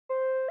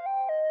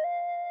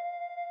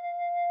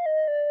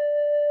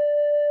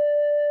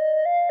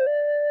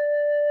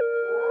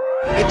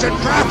It's a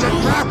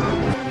trap.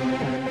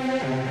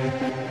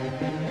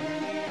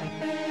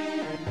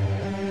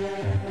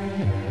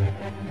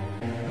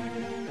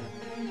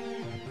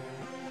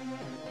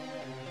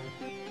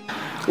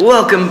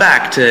 Welcome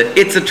back to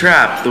It's a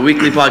Trap, the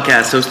weekly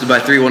podcast hosted by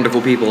three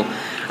wonderful people.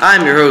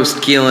 I'm your host,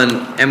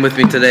 Kielan, and with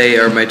me today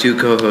are my two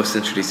co-hosts.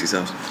 Introduce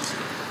yourselves.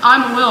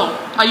 I'm Will.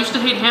 I used to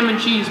hate ham and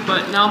cheese,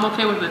 but now I'm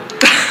okay with it.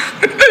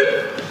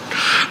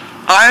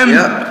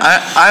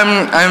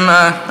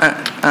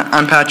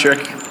 I'm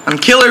Patrick. I'm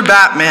Killer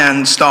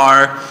Batman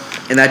star.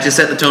 And that just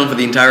set the tone for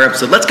the entire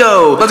episode. Let's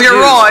go! Let's get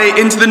right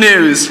into the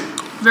news.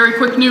 Very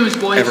quick news,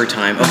 boys. Every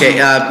time. Okay,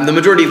 the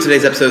majority of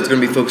today's episode is going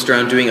to be focused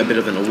around doing a bit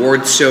of an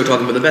awards show,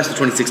 talking about the best of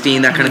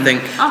 2016, that kind of thing.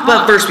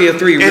 But first, we have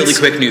three really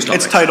quick news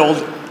topics. It's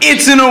titled,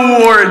 It's an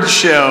Awards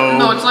Show.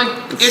 No, it's like...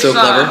 It's so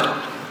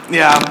clever.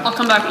 Yeah. I'll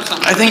come back with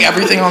something. I think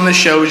everything on this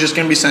show is just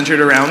going to be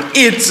centered around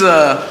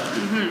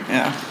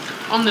yeah.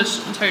 On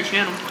this entire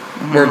channel.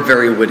 We're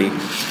very witty.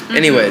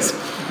 Anyways,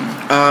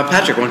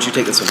 Patrick, why don't you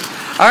take this one?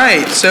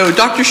 Alright, so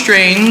Doctor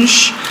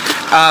Strange,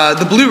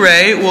 the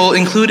Blu-ray will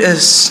include a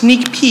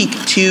sneak peek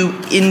to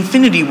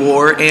Infinity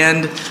War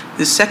and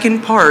the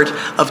second part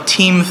of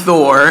Team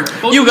Thor.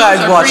 Both you guys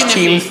are watched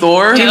pretty Team nifty.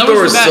 Thor? Yeah, Team that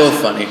Thor was is the so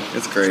best. funny.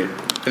 It's great.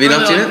 Have you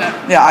not really seen like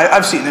it? that. Yeah,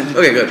 I've seen it.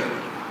 Okay, good.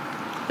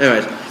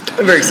 Anyways,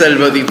 I'm very excited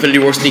about the Infinity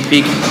War sneak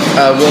peek.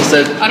 Will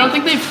said... I don't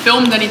think they've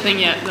filmed anything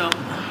yet, though.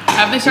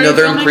 Have they started No,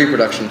 they're filming? in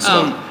pre-production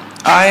still.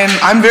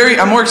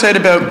 I'm more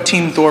excited about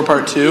Team Thor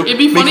Part 2. It'd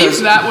be funny if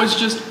because- that was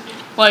just,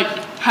 like,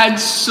 had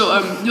so,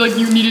 like,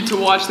 you needed to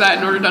watch that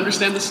in order to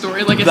understand the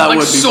story. Like, it's That like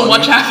would be so funny.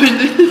 much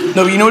happened.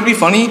 No, you know what would be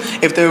funny?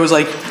 If there was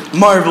like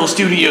Marvel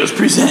Studios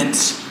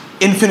presents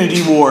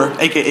Infinity War,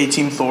 aka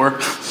Team Thor.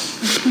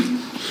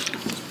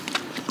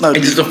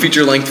 It's just a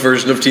feature-length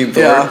version of Team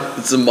Thor. Yeah.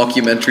 It's a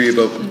mockumentary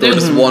about Thor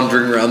just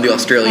wandering around the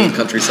Australian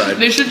countryside.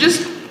 They should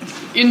just,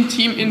 in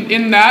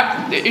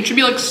that, it should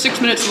be like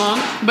 6 minutes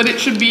long, but it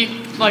should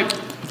be like,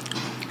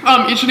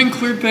 it should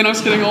include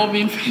Thanos getting all of the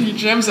Infinity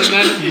Gems, and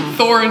then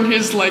Thor and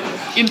his, like,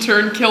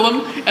 intern kill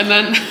him, and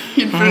then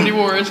Infinity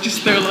War is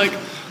just there like,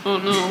 oh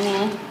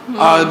no.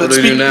 But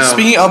now?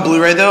 speaking of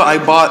Blu-ray though, I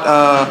bought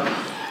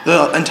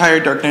the entire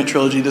Dark Knight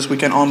trilogy this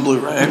weekend on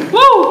Blu-ray.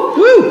 Woo!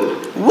 Woo!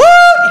 Woo!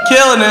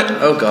 Killing it!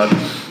 Oh god.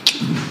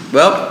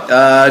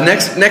 Well,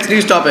 next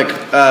news topic.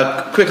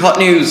 Quick hot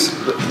news.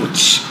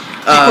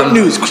 Quick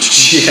news.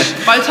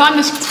 Yeah. By the time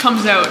this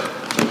comes out,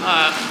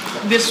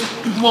 this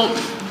won't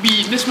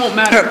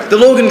matter. The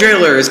Logan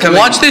trailer is coming.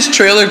 Watch this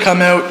trailer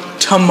come out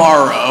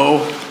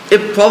tomorrow.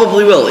 It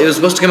probably will. It was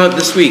supposed to come out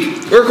this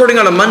week. We're recording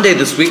on a Monday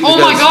this week. Oh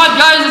my god,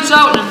 guys, it's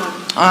out!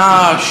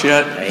 Ah,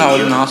 shit. That would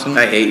have been awesome.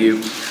 I hate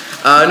you.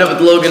 No, but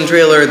the Logan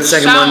trailer, the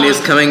second one is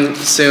coming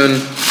soon.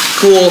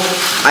 Cool.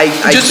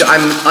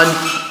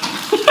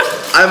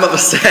 I'm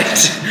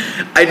upset.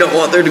 I don't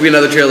want there to be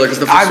another trailer because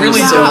the first one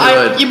was so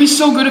good. It'd be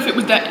so good if it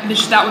was that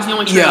was the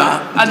only trailer.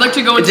 Yeah. I'd like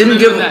to go It into didn't the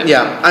movie with that.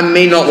 Yeah, I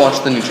may not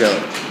watch the new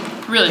trailer.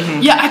 Really?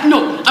 Yeah, I'm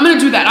gonna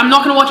do that. I'm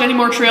not gonna watch any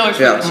more trailers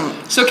for this.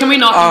 So can we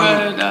not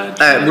do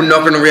We're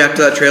not going to react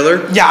to that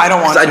trailer. Yeah, I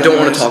don't want to. I don't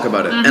want to talk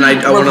about it, and I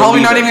We're want to.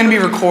 probably not even going to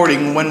be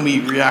recording when we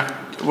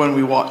react, when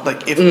we watch,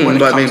 like when it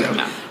comes out.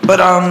 No. But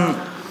I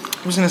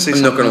was going to say I'm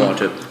something. not going to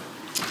watch it.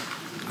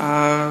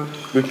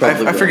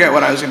 I forget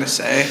what I was going to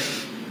say.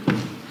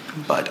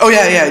 But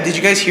did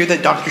you guys hear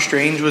that Doctor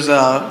Strange was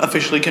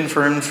officially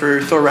confirmed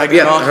for Thor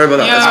Ragnarok? Yeah, I heard about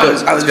that. Yeah.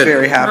 That's good. I was That's good.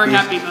 very happy. Very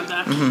happy about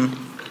that.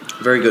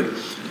 Very good.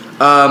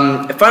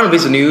 Final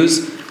piece of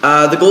news.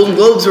 The Golden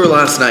Globes were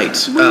last night.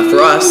 For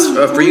us,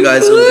 for you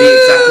guys, it will be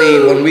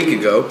exactly 1 week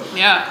ago.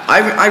 Yeah.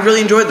 I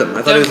really enjoyed them.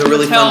 I thought it was a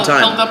really fun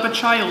time. Held up a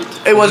child.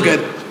 It was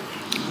good.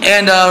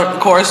 And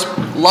of course,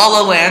 La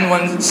La Land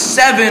won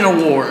 7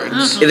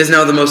 awards. It is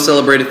now the most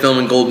celebrated film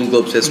in Golden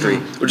Globes history,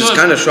 which is Good.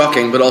 kind of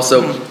shocking, but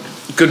also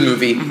good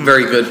movie,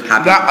 very good,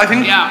 happy. I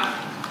think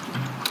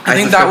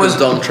that was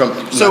Donald Trump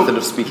method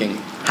of speaking.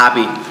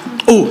 Happy.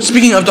 Oh,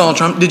 speaking of Donald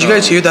Trump, did you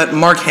guys hear that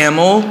Mark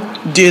Hamill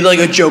did like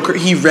a Joker?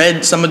 He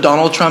read some of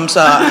Donald Trump's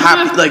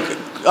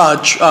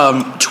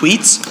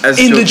tweets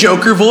in the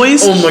Joker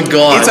voice. Oh my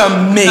god, it's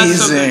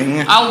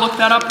amazing. So I'll look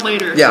that up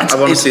later. Yeah, I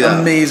want to see that.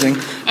 It's amazing.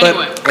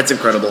 Anyway, But that's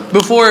incredible.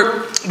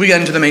 before we get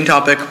into the main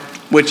topic,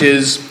 which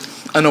is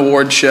an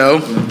award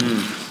show,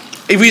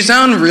 if we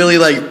sound really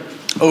like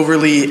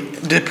overly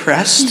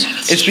depressed,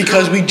 it's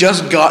because we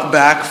just got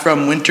back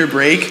from winter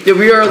break. Yeah,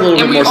 we are a little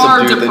bit we more are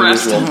subdued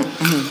depressed. than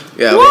usual.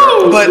 Yeah,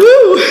 But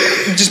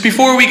just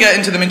before we get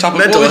into the main topic,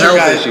 Mental what health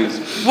was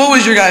issues. What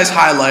was your guys'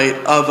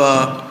 highlight of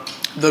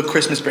the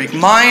Christmas break?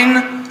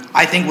 Mine,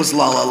 I think, was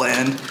La La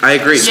Land. I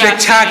agree. Yeah.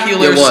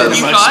 Spectacular It was. cinema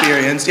You saw it?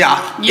 experience. Yeah,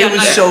 Yeah, it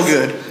was nice. so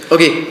good.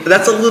 Okay,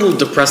 that's a little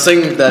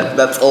depressing that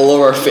that's all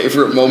of our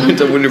favorite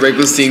moment of winter break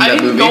was seeing I that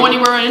didn't movie. go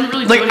anywhere. I didn't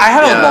really Like do I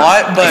had anything. a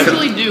lot, I but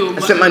usually do. I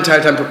But spent my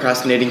entire time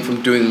procrastinating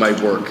from doing my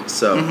work,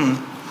 so...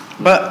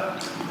 But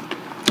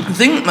the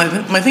thing,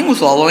 my thing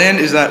with La La Land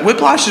is that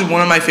Whiplash is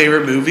one of my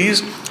favorite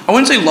movies. I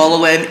wouldn't say La La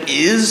Land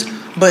is,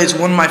 but it's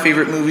one of my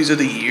favorite movies of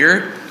the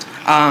year.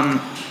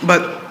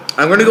 But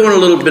I'm going to go on a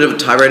little bit of a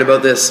tirade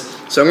about this.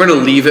 So I'm going to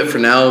leave it for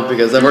now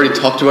because I've already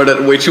talked about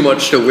it way too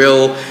much to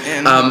Will.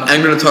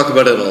 I'm going to talk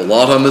about it a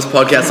lot on this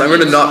podcast. I'm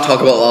going to not talk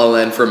about La La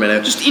Land for a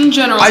minute. Just in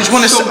general. I just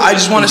want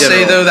to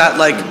say though that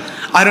like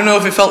I don't know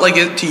if it felt like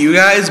it to you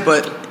guys,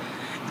 but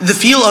the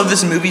feel of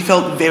this movie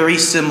felt very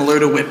similar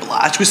to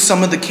Whiplash with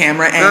some of the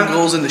camera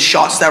angles and the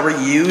shots that were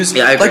used.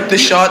 Yeah, like the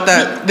shot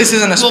that this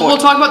isn't a spoiler. We'll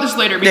talk about this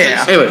later.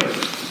 Because Anyway,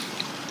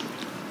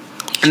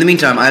 in the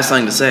meantime, I have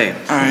something to say.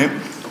 All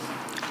right.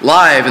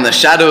 Live in the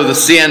shadow of the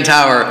CN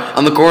Tower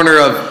on the corner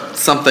of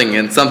something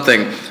and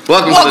something.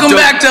 Welcome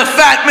back to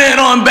Fat Man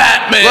on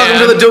Batman.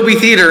 Welcome to the Dolby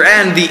Theater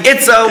and the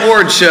It's a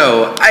Award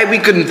Show. We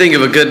couldn't think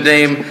of a good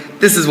name.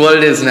 This is what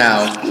it is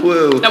now.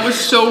 Whoa. That was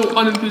so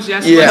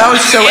unenthusiastic. Yeah. That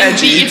was so and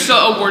edgy. The It's a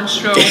Awards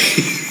Show.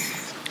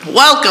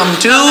 Welcome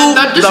to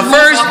that just the rolls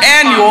first off the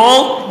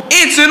annual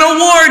It's an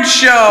Award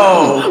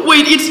Show.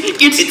 Wait,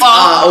 it's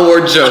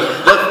award show.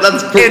 That's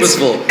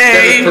purposeful.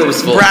 That is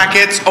purposeful.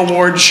 Brackets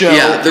award show.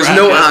 Yeah, there's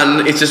no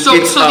on. It's just so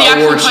it's the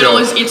actual award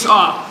title show. is It's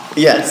a.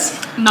 Yes.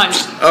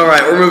 Nice. All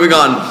right, we're moving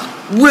on.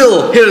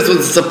 Will, hit us with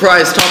a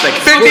surprise topic.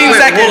 15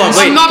 seconds. Hold on,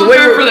 wait. I'm not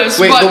prepared for this.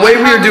 The but way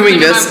we are doing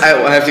to this,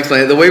 I have to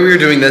explain it. The way we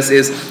are doing this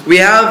is we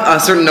have a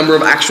certain number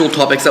of actual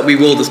topics that we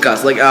will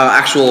discuss, like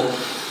actual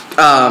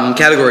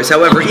categories.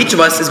 However, each of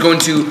us is going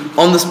to,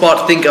 on the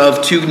spot, think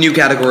of 2 new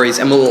categories,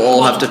 and we'll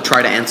all have to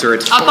try to answer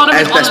it I thought it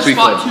as was best on we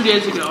the spot could. 2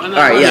 days ago. And All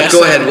right, yeah,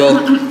 go ahead,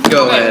 Will.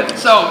 Go ahead.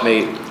 So,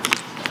 mate.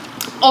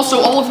 Also,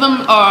 all of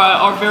them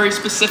are very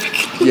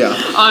specific. Yeah.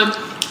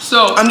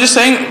 So I'm just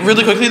saying,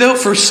 really quickly though,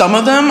 for some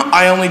of them,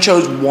 I only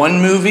chose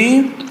one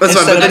movie. That's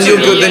fine, but then you'll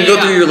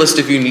go through your list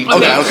if you need to.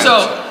 Okay.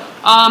 So,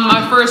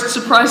 my first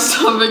surprise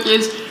topic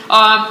is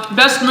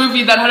best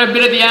movie that had a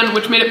bit at the end,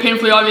 which made it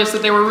painfully obvious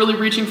that they were really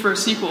reaching for a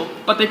sequel,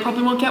 but they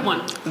probably won't get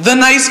one. The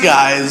Nice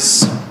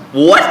Guys.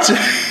 What?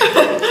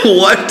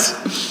 What?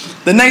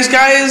 The Nice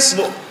Guys.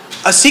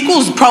 A sequel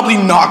is probably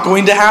not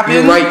going to happen.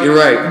 You're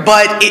right.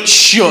 But it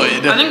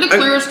should. I think the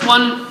clearest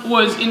one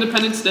was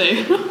Independence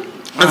Day.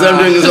 That's what I'm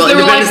doing as well.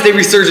 Independence Day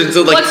Resurgence.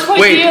 So let's fight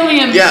wait, the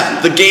aliens. Yeah,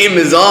 the game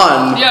is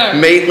on. Yeah.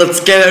 Mate, let's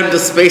get out into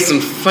space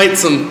and fight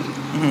some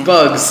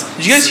bugs.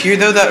 Did you guys hear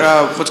though that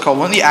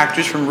one of the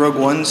actors from Rogue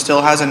One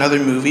still has another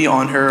movie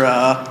on her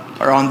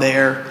or on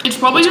there? It's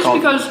probably just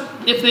because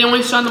if they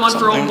only signed them on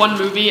for one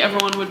movie,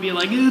 everyone would be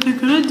like, oh, they're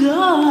gonna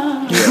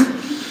die. Yeah.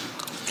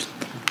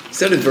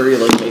 Sounded very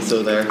like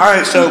Meso there. All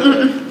right, so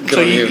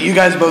you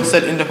guys both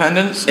said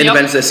Independence.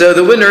 Independence Day. So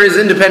the winner is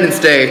Independence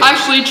Day.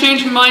 Actually,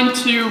 changing mine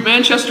to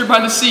Manchester by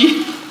the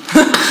Sea.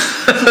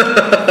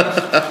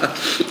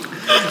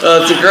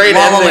 It's a great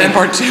La La ending. Land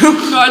Part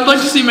 2. No, I'd like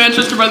to see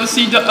Manchester by the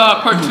Sea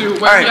Part 2,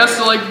 where he has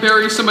to like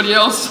bury somebody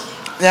else.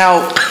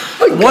 Now,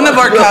 one of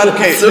our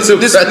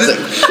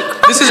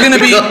this is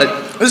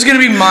gonna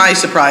be my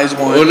surprise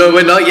one. Oh no,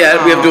 wait, not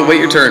yet. We have to wait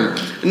your turn.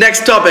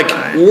 Next topic: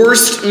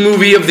 worst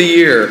movie of the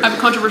year. I have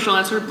a controversial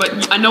answer,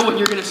 but I know what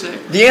you're gonna say.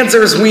 The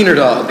answer is Wiener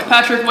Dog.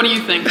 Patrick, what do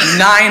you think?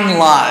 9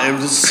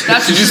 Lives.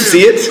 That's Did you true.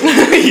 see it?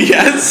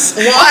 Yes.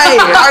 Why?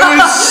 I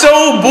was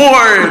so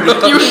bored.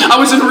 I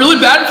was in a really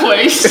bad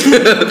place.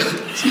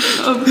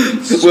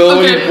 Well,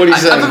 Okay, what do you I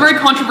say? have a very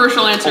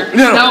controversial answer.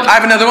 No, Now, I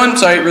have another one.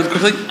 Sorry, really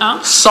quickly.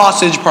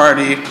 Sausage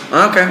Party.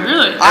 Okay.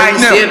 really? I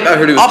didn't see it. I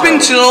heard it was Up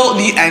terrible. until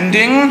the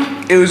ending,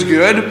 it was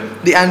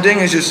good. The ending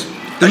is just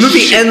The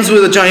movie ends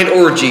with a giant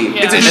orgy.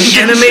 Yeah. It's It's a an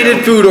shit animated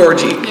show. food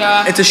orgy.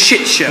 Yeah. It's a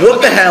shit show.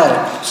 What the hell?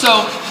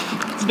 So,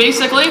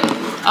 basically,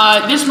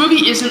 this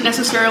movie isn't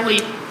necessarily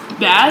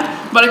bad,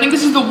 but I think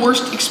this is the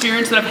worst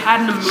experience that I've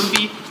had in a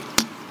movie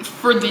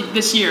for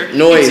this year.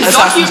 Noise.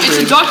 It's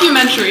a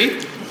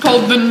documentary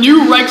called The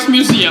New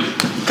Rijksmuseum,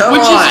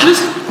 which on. is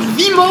just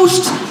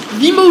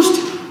the most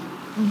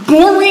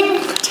boring,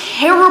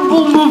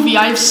 terrible movie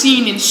I've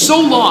seen in so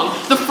long.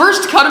 The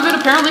first cut of it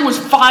apparently was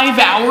 5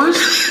 hours,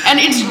 and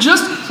it's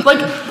just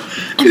like,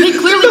 and they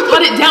clearly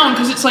cut it down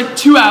because it's like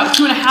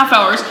 2.5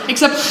 hours.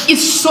 Except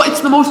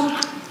it's the most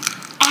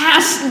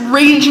ass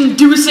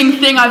rage-inducing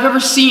thing I've ever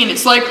seen.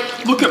 It's like,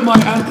 look at my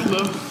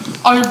antler.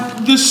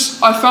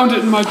 I found it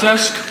in my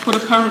desk, but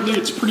apparently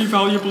it's pretty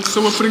valuable,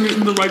 so we're putting it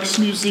in the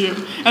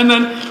Rijksmuseum. And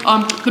then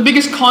the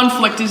biggest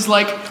conflict is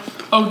like,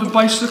 oh, the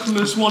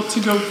bicyclists want to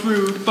go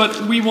through,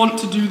 but we want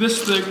to do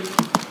this thing.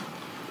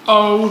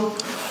 Oh.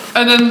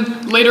 And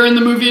then later in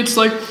the movie, it's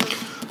like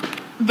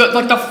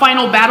the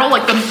final battle,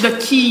 like the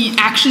key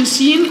action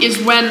scene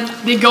is when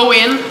they go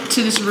in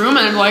to this room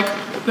and they're like,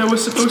 there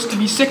was supposed to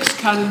be 6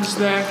 cannons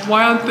there.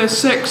 Why aren't there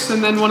 6?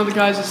 And then one of the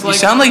guys is like, You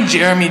sound like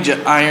Jeremy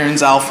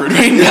Irons Alfred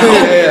right now.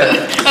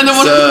 and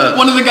then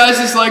one of the guys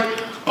is like,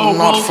 oh,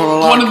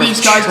 well, one of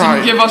these guys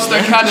didn't give us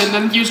their cannon.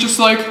 And he was just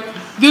like,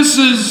 this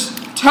is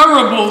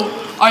terrible.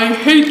 I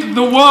hate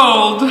the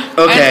world.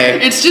 Okay.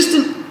 And it's just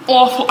an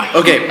awful... I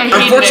hated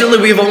Unfortunately,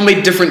 it. we've all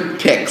made different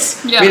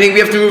picks. Yeah. Meaning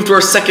we have to move to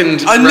our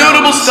second A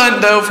notable round.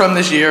 stunt though from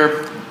this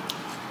year,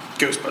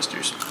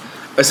 Ghostbusters.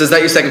 So is that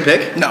your second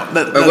pick? No,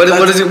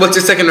 What's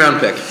your second round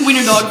pick?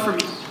 Wiener Dog for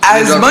me.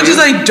 As Dog much for as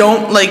you? I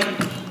don't like,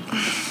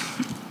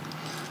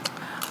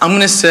 I'm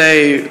gonna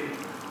say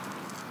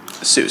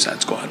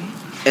Suicide Squad.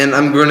 And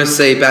I'm going to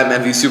say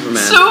Batman v Superman.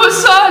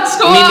 Suicide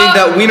Squad! Meaning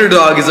that Wiener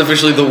Dog is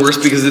officially the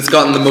worst because it's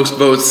gotten the most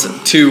votes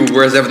too,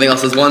 whereas everything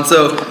else has won.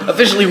 So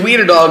officially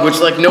Wiener Dog, which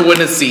like no one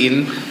has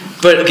seen.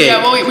 But okay, Yeah,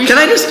 well, we can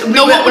I just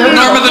No,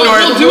 Norm of the North.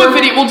 We'll do a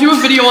video. We'll do a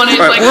video on it.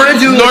 All right, like, we're gonna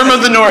do Norm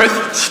of the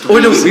North. Oh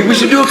no, we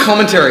should do a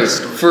commentary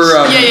for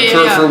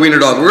Wiener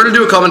Dog. We're gonna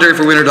do a commentary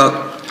for Wiener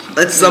Dog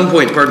at some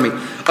point. Pardon me.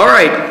 All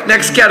right,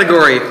 next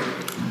category.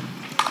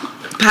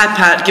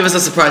 Pat, give us a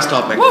surprise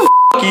topic. Woo.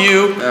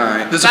 You. All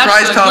right. The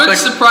surprise That's a topic. Good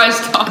surprise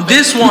topic.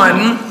 This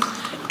one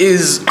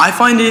is, I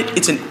find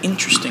it's an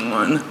interesting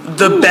one.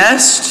 The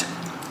best,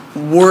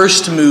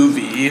 worst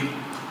movie.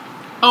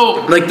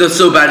 Oh, Like the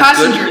so bad it's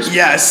good. Passengers.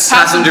 Yes.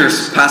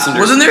 Passengers.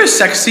 Wasn't there a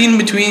sex scene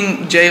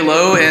between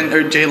J-Lo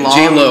or J-Law?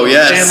 J-Lo,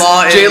 yes.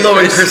 J-Law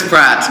and Chris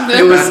Pratt.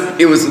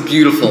 It was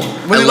beautiful.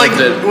 Was I it like?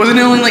 loved it. Wasn't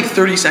it only like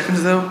 30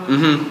 seconds though?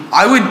 Mm-hmm.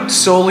 I would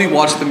solely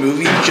watch the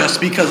movie just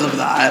because of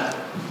that.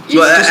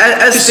 So,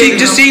 as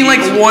Just seeing like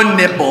one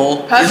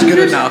nipple is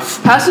good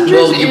enough. Passengers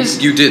Well,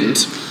 is you didn't.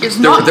 is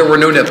There, not. there were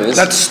no nipples.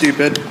 That's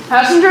stupid.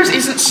 Passengers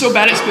isn't so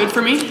bad it's good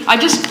for me. I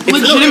just It's-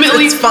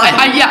 legitimately. it's fine.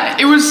 Yeah,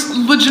 it was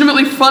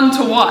legitimately fun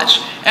to watch,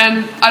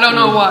 and I don't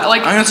know why.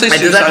 Like, I'm gonna say Does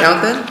Suicide. that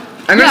count then?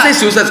 I'm gonna Yeah. say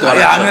Suicide Squad.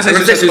 Yeah, actually. I'm gonna say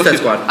Suicide Suicide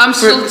Squad. I'm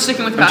still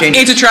sticking with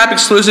Passengers. It's a Trap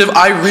exclusive.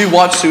 I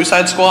rewatched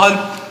Suicide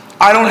Squad.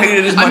 I don't hate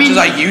it as much as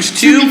I used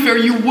To be to. fair,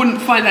 you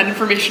wouldn't find that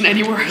information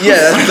anywhere else.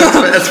 Yeah,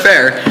 that's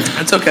fair.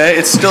 It's okay.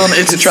 It's still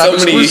it's a Trap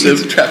So many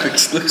exclusive. Trap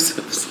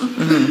exclusives.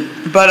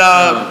 But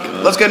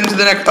let's get into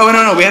the next. Oh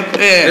no, we have.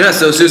 Yeah,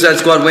 so Suicide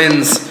Squad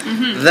wins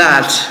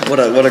that. What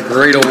a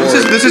great award.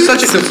 This is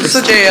such a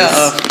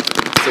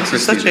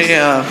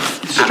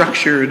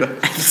structured.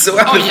 so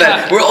apathetic.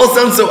 yeah. We all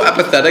sound so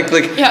apathetic.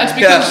 Like Yeah, it's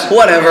because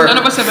whatever. none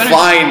of us have energy.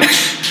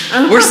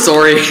 Fine. We're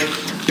sorry.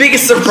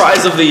 Biggest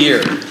surprise of the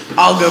year.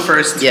 I'll go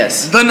first.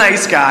 Yes. The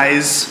Nice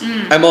Guys.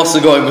 I'm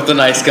also going with the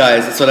nice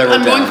guys. That's what I wrote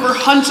I'm down. going for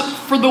Hunt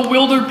for the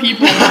Wilder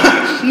People.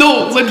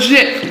 No,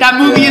 legit. That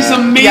movie is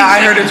amazing. Yeah, I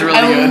heard it's really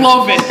good. I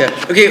love it.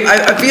 Yeah. Okay,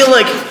 I feel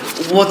like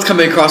what's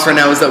coming across right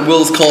now is that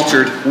Will's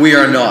cultured. We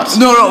are not.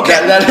 No,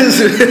 okay. That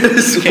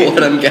is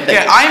what I'm getting.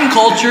 Yeah, I'm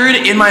cultured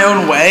in my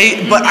own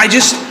way, but I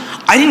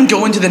didn't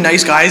go into The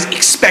Nice Guys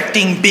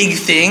expecting big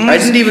things. I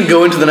didn't even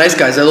go into the nice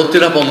guys. I looked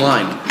it up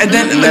online, And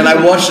then I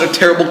watched a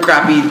terrible,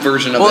 crappy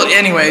version of Well, it.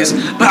 anyways,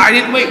 but I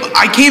didn't. Wait.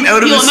 I came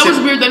out of Elon, that the. was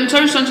weird. That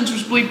entire sentence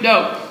was bleeped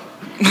out.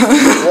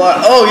 What?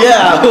 Oh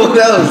yeah,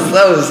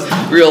 that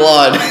was real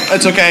odd.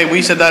 It's okay.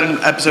 We said that in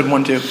episode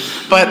 1 too.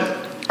 But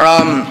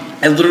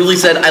I literally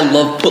said I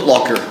love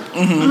Putlocker.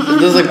 Mm-hmm.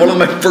 This is like one of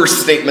my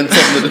first statements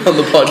on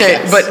the podcast.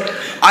 okay, but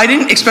I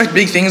didn't expect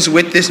big things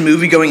with this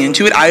movie going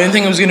into it. I didn't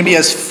think it was going to be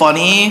as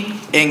funny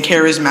and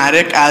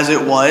charismatic as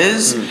it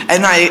was,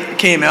 and I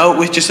came out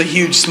with just a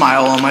huge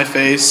smile on my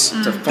face.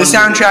 The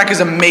soundtrack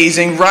is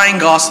amazing. Ryan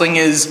Gosling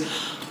is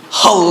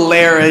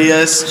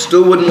hilarious.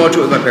 Still wouldn't watch it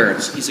with my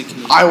parents.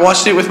 I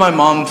watched it with my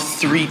mom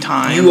 3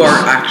 times. You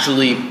are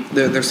actually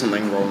there's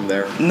something wrong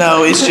there.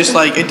 No, it's just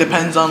like it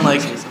depends on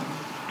like.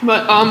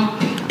 But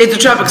It's a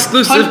Trap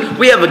exclusive.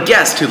 We have a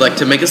guest who'd like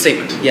to make a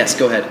statement. Yes,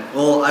 go ahead.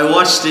 Well, I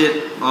watched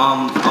it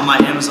on my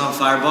Amazon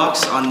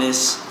Firebox on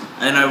this,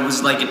 and I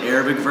was like an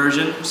Arabic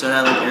version, so it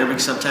had like Arabic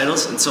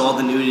subtitles, and so all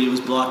the nudity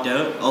was blocked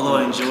out. Although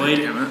I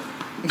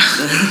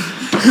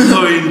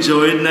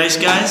enjoyed Nice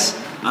Guys,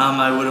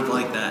 I would have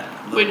liked that.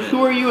 wait,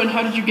 who are you and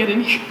how did you get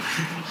in here?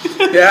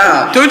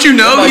 Yeah. Don't you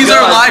know Oh my he's our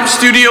God. live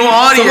studio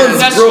audience?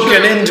 Someone's That's broken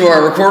true. into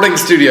our recording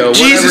studio.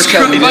 Jesus Whatever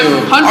shall we Christ. do?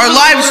 Hunt Our for the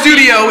live Wilder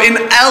studio in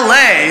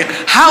LA.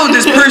 How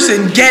does this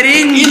person get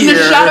in in here?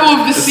 the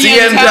shadow of the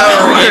CN CN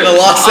Tower in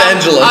Los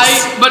Angeles.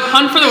 But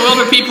Hunt for the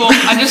Wilder People,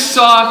 I just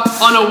saw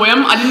on a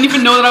whim. I didn't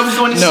even know that I was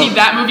going to No. see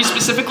that movie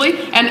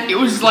specifically, and it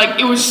was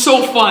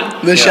so fun.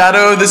 The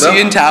shadow of the Well,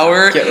 CN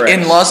Tower get wrecked.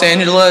 in Los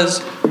Angeles,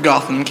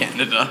 Gotham,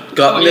 Canada. It's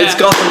yeah.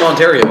 Gotham,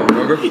 Ontario.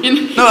 Remember?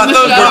 No, I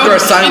thought it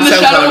was for a in the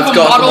SoundCloud, shadow it's of a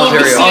Gotham, model of the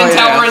Ontario. CN Oh, yeah.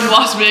 Tower in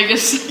Las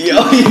Vegas.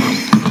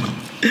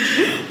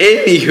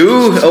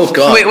 Anywho, oh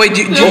god. Wait,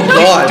 Oh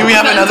god. do we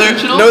have Was that another?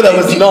 intentional? No, that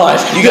was not.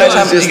 You guys That was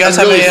have? just- You guys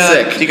I'm have really a?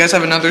 sick. Do you guys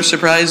have another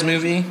surprise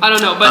movie? I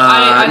don't know, but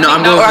I no, think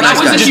I'm going that, for that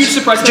Nice was a Guys. huge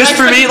surprise. Just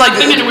for me, like,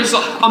 and it was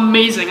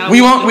amazing.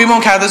 We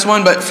won't count this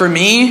one, but for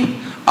me,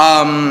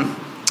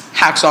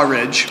 Hacksaw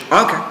Ridge.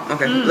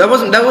 Okay. That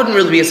wouldn't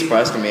really be a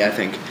surprise for me. I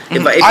think.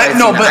 If I I- had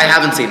no, seen it. but- I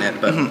haven't seen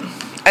it, but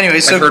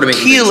Anyway, so heard of it.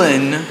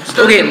 Kielan.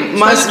 okay.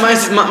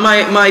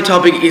 My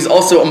topic is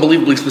also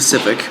unbelievably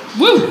specific.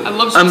 Woo! I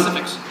love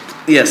specifics.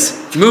 Yes,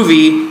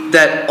 movie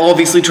that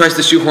obviously tries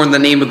to shoehorn the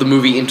name of the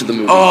movie into the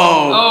movie.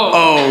 Fantastic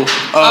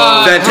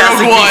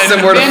Rogue Beasts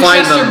and One. Where to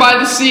Find Manchester Them. by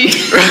the Sea.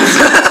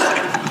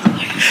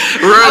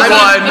 Rogue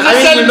One. As I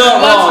mean, said you're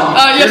not wrong.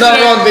 last- You're not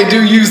yesterday- wrong. They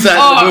do use that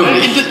in the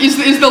movie.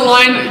 Is the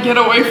line "Get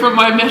away from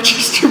my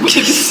Manchester by the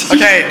Sea"?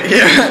 Okay,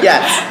 yeah.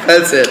 Yes,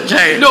 that's it.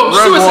 Okay, No, Rogue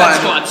Suicide One.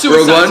 Squad. Suicide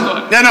Rogue One?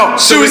 Squad. No,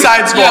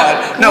 Suicide Squad.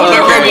 Yeah. No,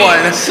 Rogue Rogue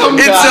One. One. Some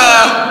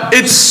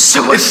It's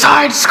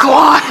Suicide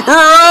Squad.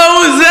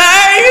 Rose.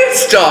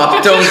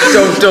 Stop!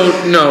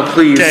 Don't! No,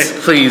 please, Okay.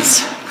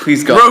 please,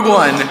 go. Rogue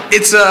One.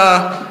 It's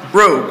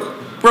Rogue.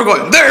 Rogue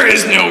One. There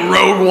is no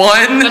Rogue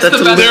One. That's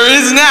the best. There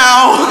is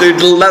now.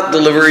 That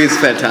delivery is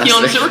fantastic.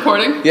 Keelan, is it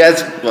recording? Yeah,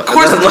 of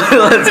course.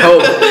 Let's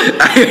hope.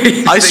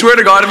 I swear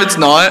to God, if it's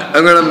not,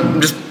 I'm gonna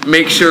just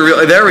make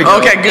sure. There we go.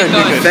 Okay, good.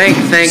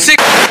 Thanks.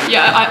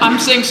 Yeah, I'm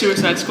saying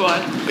Suicide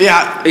Squad.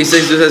 Yeah. Are you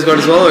saying Suicide Squad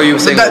as well, or are you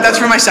saying? That's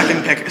for my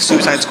second pick,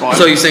 Suicide Squad.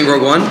 So you saying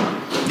Rogue One?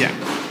 Yeah.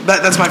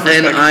 That's my first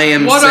And pick. I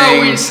am What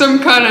saying. are we? Some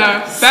kind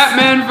of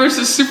Batman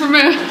versus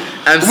Superman?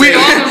 I'm saying.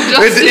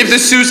 If the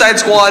Suicide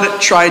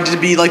Squad tried to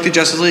be like the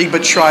Justice League,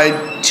 but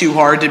tried too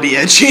hard to be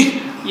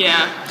edgy.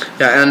 Yeah.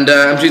 Yeah, and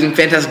I'm choosing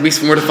Fantastic Beasts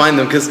from Where to Find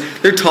Them because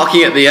they're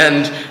talking at the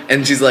end,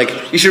 and she's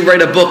like, "You should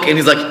write a book," and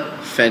he's like,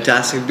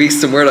 "Fantastic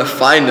Beasts and Where to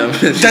Find Them."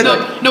 He's That's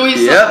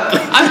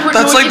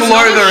like the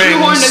Lord of the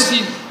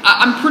Rings.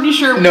 I'm pretty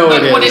sure. No,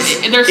 like, it what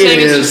is. They're saying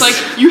It it's just is.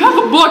 like, you have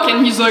a book,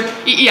 and he's like,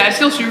 yeah, it's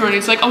still shoehorned.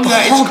 It's like, oh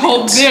yeah, it's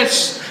called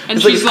this, and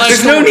It's she's like,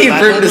 there's no need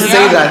for him to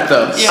say Yeah. that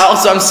though. Yeah.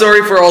 Also, I'm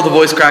sorry for all the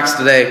voice cracks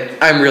today.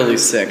 I'm really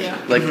sick, Yeah.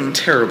 like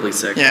terribly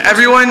sick. Yeah,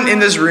 everyone in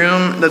this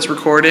room that's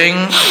recording.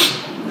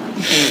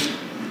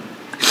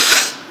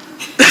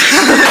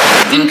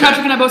 Didn't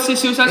Patrick and I both say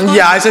Suicide Squad?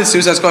 Yeah, I said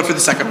Suicide Squad for the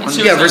second one.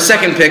 Yeah, for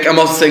second pick, I'm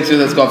also saying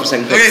Suicide Squad for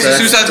second pick. Okay, so that's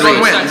Suicide three.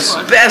 Squad wins.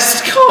 Suicide Squad.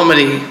 Best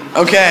comedy.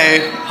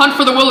 Okay. Hunt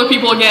for the Wilder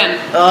People again.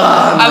 Oh,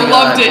 I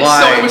loved it.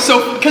 Why? So it was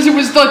so because it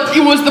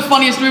was the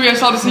funniest movie I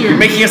saw this year. You're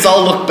making us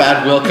all look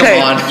bad, Will. Come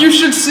Okay. on. You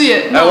should see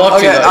it. I want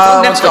Okay, to. Though. It's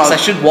on what's Netflix. called? I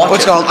should watch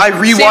What's it. called? I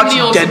Sam rewatched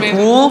Neill's amazing.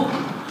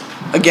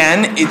 Deadpool.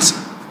 Again, it's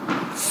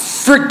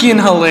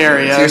freaking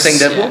hilarious. So you're saying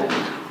Deadpool?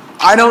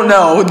 I don't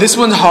know. This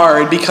one's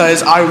hard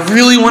because I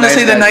really want to Nice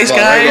say the Guys nice as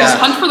well, right? guys, Yeah.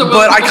 Hunt for the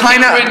Wilder but I People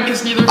kind can't win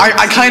 'cause neither of, of them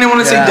I kind of want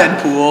to say Yeah.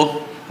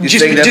 Deadpool, You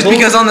just saying Deadpool?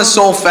 because on the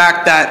sole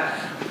fact that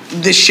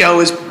this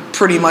show is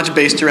pretty much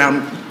based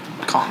around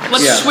comics.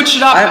 Let's Yeah. switch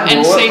it up I-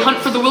 and what- say Hunt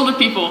for the Wilder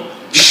People.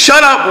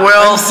 Shut up,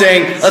 Will. I'm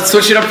saying let's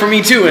switch it up for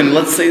me too, and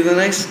let's say the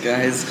nice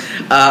guys.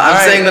 I'm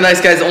Alright. saying the nice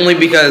guys only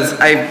because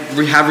I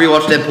have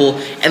rewatched Deadpool,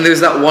 and there's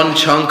that one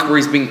chunk where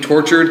he's being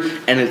tortured,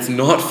 and it's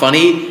not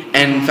funny,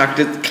 and in fact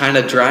it kind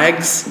of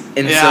drags,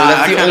 and so Yeah, that's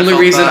I the kinda only felt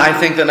reason that. I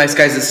think that Nice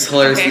Guys is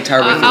hilarious the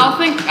entire way through. I'll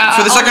think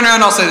For the second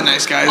round, I'll say the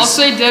nice guys. I'll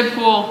say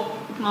Deadpool.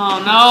 Oh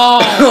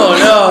no. Oh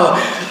no!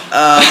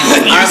 I'm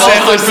say also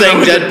Hunt for saying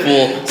the-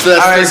 Deadpool, so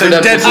that's Alright, three so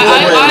for Deadpool.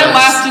 Deadpool I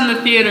laughed in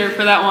the theater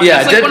for that one.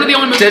 Yeah, It's like one of the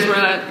only movies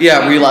where that. Yeah,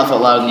 where you laugh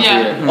out loud in the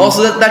Yeah. theater.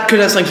 Also, that could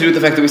have something to do with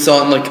the fact that we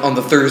saw it on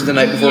the Thursday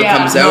night before Yeah. it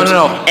comes No, out,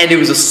 no. and it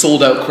was a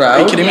sold out crowd. Are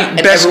you kidding me?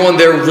 And Best- everyone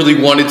there really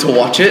wanted to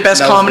watch it. Best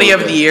That was comedy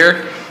really of the good.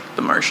 year,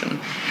 The Martian.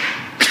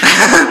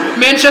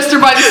 Manchester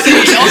by the Sea.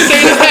 I'll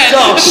say it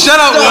again. Shut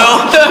up, Will.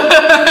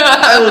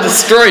 I will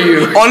destroy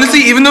you.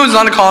 Honestly, even though it's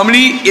not a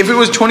comedy, if it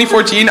was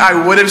 2014, I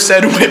would have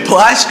said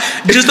Whiplash,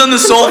 just on the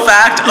sole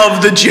fact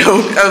of the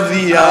joke of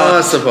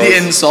I suppose. the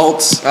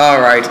insults.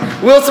 All right.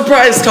 Will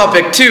surprise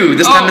topic 2.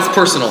 This time Oh, it's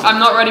personal. I'm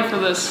not ready for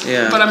this.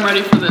 Yeah. But I'm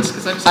ready for this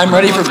because I'm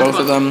ready for both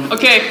of them.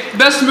 Okay,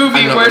 best movie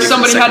I'm not where ready for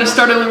the somebody had a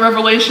second startling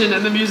revelation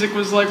and the music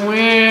was like, wah.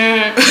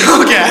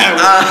 Okay,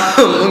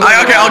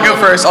 I'll go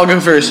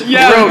first.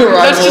 Yeah,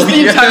 that's just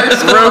the entire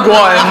song. Rogue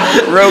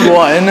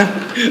One.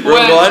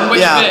 Rogue One? Which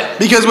Yeah, bit?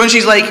 because when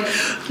she's like,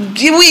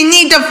 we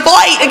need to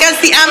fight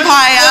against the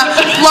Empire,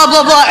 blah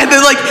blah blah, and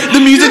then like the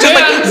music just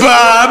like,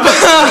 ba ba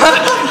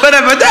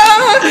ba ba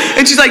da,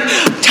 and she's like,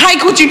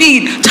 take what you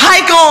need,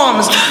 take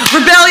arms,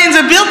 rebellions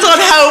are built on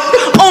hope.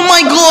 Oh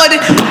my god.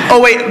 Oh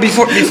wait,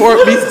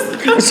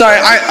 sorry,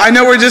 I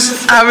know we're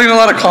just having a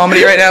lot of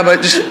comedy right now,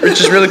 but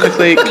just really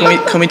quickly,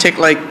 can we take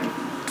like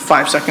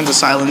 5 seconds of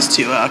silence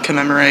to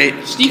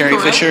commemorate Steve Carrie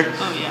Carell? Fisher?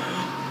 Oh yeah.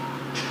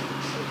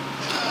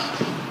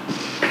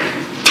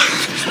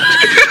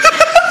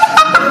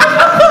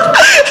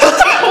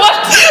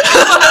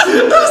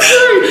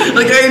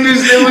 Like, I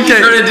understand what you're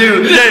trying to do.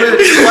 But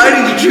why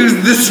did you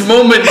choose this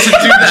moment to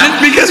do that? Just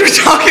because we're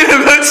talking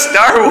about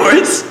Star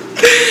Wars.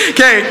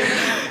 Okay.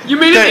 You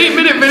made an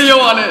 8-minute video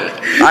on it.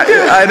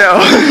 I know.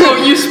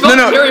 Oh, you spelled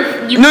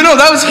Carrie. No,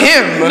 that was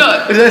him.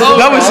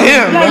 That was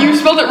him. Yeah, you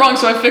spelled it wrong,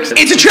 so I fixed it.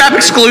 It's a trap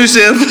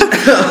exclusive.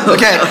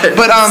 Okay,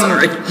 but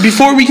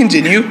before we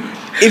continue,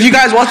 if you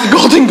guys watched the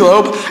Golden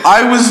Globe,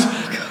 I was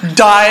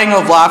dying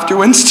of laughter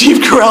when Steve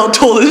Carell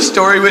told his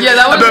story about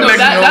that bit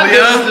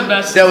Magnolia. was the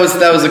best. That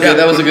was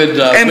a good.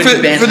 And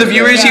for the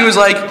viewers, he was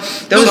like,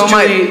 that was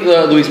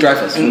Louis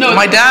Dreyfus. No,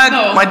 my dad,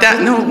 no,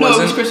 it it was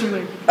wasn't. Christian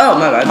Bale. Oh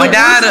my bad. My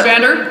dad. Bruce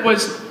Banner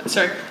was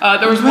sorry.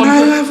 There was But one. I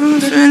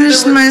haven't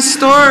finished my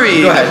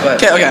story. Go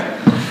ahead. Okay.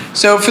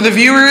 So for the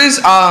viewers,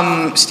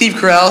 Steve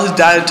Carell, his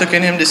dad took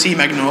in him to see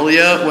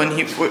Magnolia when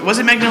he was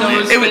it Magnolia? No,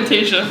 it was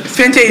Fantasia.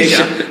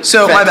 Fantasia.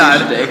 So my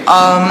bad.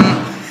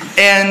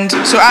 And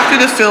so after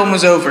the film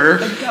was over,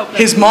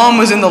 his mom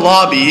was in the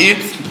lobby.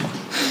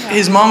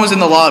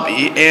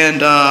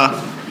 And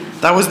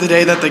that was the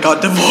day that they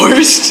got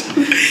divorced.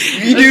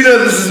 You do know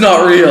this is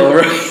not real,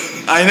 right?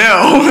 I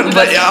know,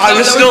 but yeah, I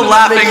was still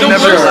laughing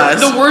nevertheless.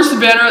 The worst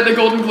banner at the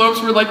Golden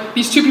Globes were like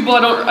these two people.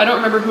 I don't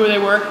remember who they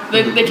were.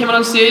 They came out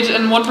on stage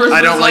and one person.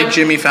 I don't was like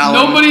Jimmy Fallon.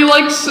 Nobody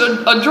likes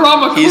a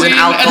drama He's queen. an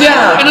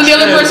alcoholic. And then the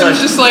other person was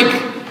just like,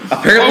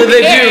 Apparently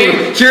they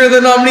do. Here are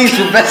the nominees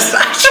for Best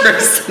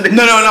Actress.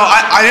 No.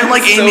 I didn't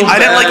like So Amy. I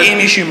didn't like bad.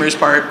 Amy Schumer's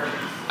part.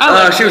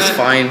 She was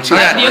fine. She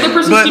was The other fine.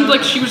 person But- seemed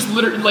like she was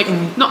literally like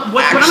not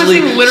what Actually,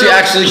 am I saying literally? she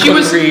actually couldn't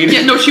was read.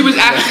 Yeah, no, she was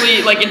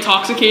actually like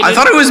intoxicated. I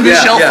thought it was Yeah,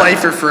 Michelle yeah.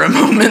 Pfeiffer for a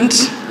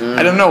moment.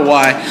 I don't know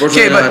why.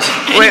 Unfortunately Okay, but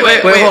not. wait.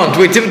 Wait, hold on.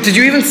 Wait, did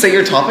you even say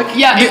your topic?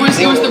 Yeah, it was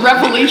the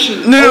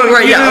revelation. No, Oh,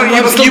 right, you, yeah, know,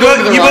 I'm still you,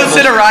 going with you both Arrival.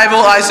 said Arrival.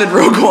 I said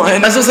Rogue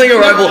One. I'm still saying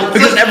Arrival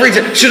because every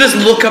time she just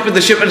look up at the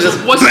ship and just.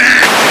 What's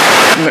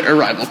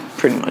Arrival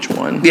pretty much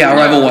won. Yeah,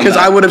 Arrival won. Because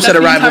I would have said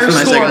That's the Arrival for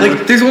my entire second. score.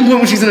 Like, there's one point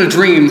when she's in a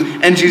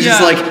dream and she's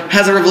just Yeah. like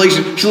has a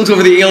revelation. She looks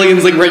over the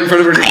aliens like right in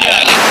front of her.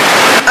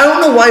 I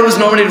don't know why it was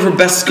nominated for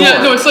best score.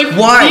 Yeah, no, it's like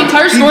why the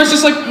entire score is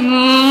just like.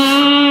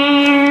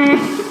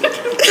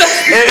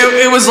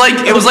 It was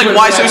like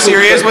why so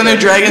serious when they're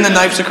dragging the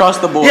knives across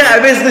the board. Yeah,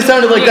 it basically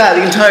sounded like that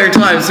the entire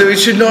time. So it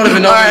should not have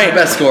been All nominated right, for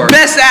best score.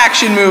 Best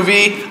action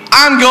movie.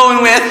 I'm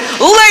going with,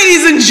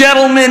 ladies and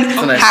gentlemen,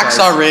 That's a nice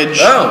Hacksaw prize. Ridge.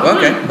 Oh,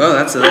 okay. Oh,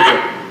 that's it.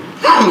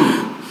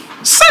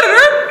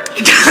 Senator.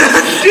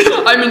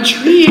 I'm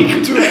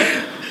intrigued.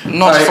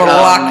 Not for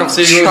lack of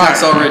so you trying.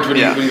 Hacksaw Ridge. What are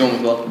Yeah. you going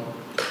with, Will?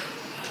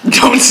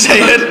 Don't say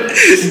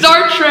it.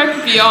 Star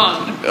Trek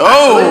Beyond.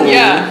 Oh.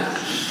 Yeah.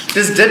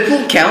 Does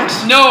Deadpool count?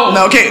 No.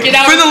 No, okay. Get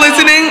out For of the town.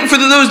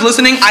 those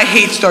listening, I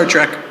hate Star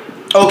Trek.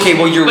 Okay,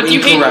 well you're But you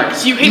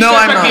incorrect. hate No,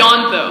 Star I'm Trek not.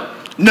 Beyond though.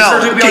 No, Star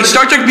Trek Beyond is-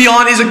 Star Trek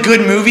Beyond is a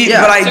good movie,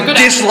 Yeah. but It's a I good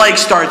dislike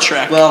Star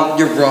Trek. Well,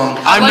 you're wrong.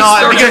 I'm like not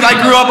Star because Trek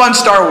I grew up on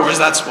Star Wars.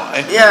 That's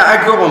why. Yeah, I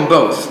grew up on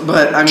both,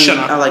 but I mean, Shut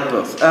up. I like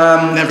both.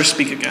 Never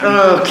speak again.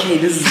 Okay,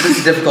 this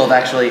is difficult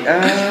actually.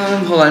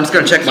 Hold on, I'm just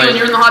gonna check Keelan,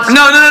 you're in the hot seat.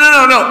 No.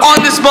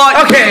 On the spot.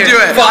 Okay, you can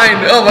do it. fine.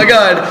 Oh my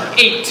god.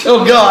 8.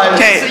 Oh god.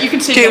 Okay. So you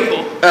can say Okay.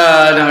 Deadpool. No,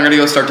 I'm gonna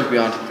go Star Trek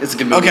Beyond. It's a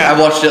good movie. Okay. I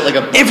watched it like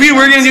a. If we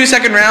were gonna do a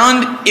second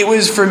round, it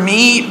was for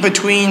me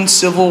between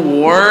Civil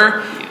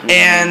War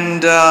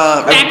and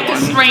Doctor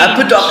Strange. I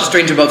put Doctor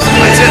Strange above.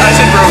 I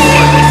said Rogue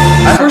One.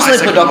 I for my personally put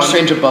second Doctor one.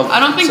 Strange above. I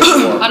don't think.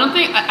 Civil War. I don't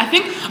think. I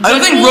think. I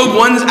don't think Deadpool- Rogue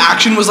One's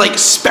action was like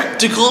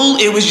spectacle.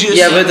 It was just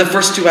Yeah, but the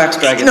first two acts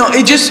drag it. no.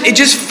 It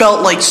just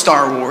felt like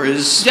Star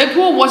Wars.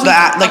 Deadpool wasn't.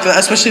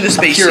 Especially the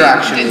space pure scene.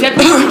 action.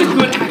 Deadpool was a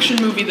good action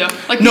movie though.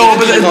 Like No,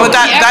 the action- but the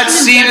that action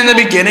scene in the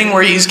Deadpool- beginning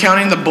where he's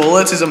counting the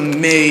bullets is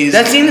amazing.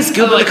 That scene is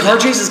good, but like the car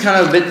chase is kind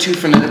of a bit too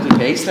frenetically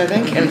paced, I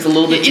think, and it's a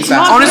little bit too It's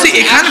fast. not- Honestly,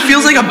 it kind of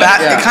feels like a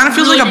Yeah. It kind of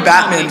feels Really like a good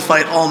Batman comedy.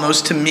 fight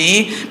almost to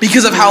me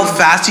because of how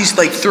fast he's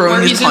like throwing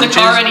Where his he's punches.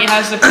 in the car and he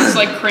has this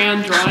like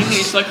crayon drawing and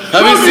he's like.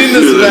 Have you seen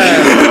this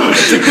man?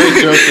 It's a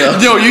great joke, though.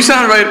 Yo, you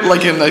sound right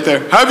like him right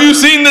there. Have you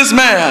seen this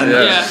man?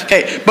 Yeah.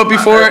 Okay, but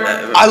before,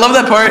 I love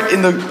that part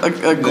in the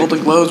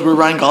Golden Globes where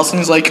Ryan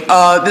Gosling's like,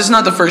 this is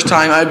not the first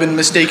time I've been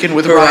mistaken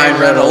with For Ryan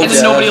Ryan Reynolds. And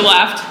then nobody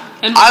laughed.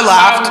 And I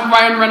laughed.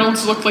 Ryan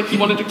Reynolds looked like he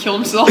wanted to kill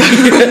himself.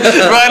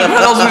 Ryan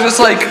Reynolds was just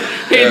like,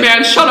 Hey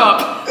man, shut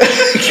up.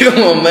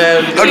 Come on,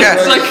 man. Okay.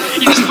 It's like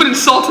you just put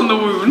salt in the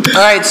wound.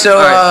 all right, so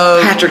All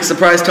right, Patrick,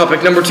 surprise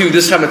topic number 2.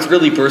 This time it's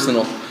really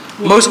personal.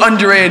 most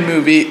underrated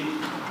movie.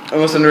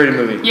 Most underrated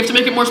movie. You have to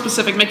make it more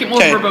specific, make it more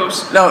Okay.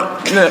 verbose. No,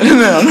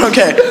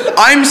 okay.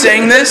 I'm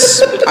saying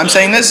this.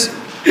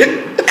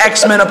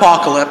 X-Men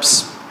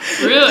Apocalypse.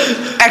 Really?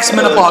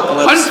 X-Men Hunt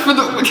Apocalypse. for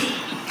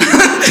the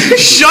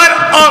Shut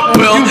up,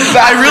 Will.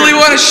 I really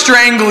want to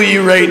strangle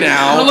you right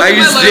now. look I at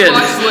my just did.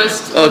 letterbox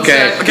list.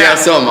 Okay, What's that? yeah,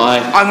 so am I.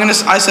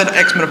 I said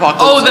X-Men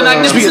Apocalypse. Oh, the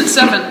Magnificent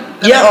Seven.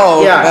 Yeah,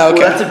 Oh, yeah, okay.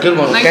 well, that's a good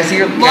one. Can I see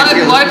your, A can I lot see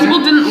your of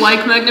people didn't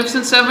like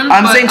Magnificent Seven.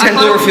 I'm but saying 10 I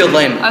thought- Cloverfield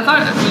Lane. I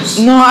thought it was.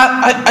 No,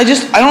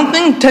 I don't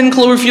think 10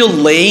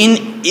 Cloverfield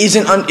Lane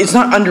it's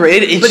not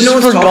underrated. It's But no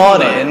just one's talking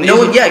about it. forgotten. No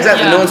one, yeah,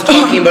 exactly. Yeah. No one's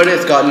talking about it.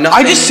 It's got nothing.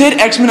 I just said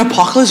X-Men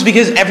Apocalypse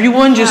because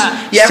everyone just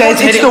Yeah, says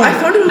everyone's it's hitting. the. I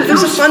found it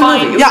was a fun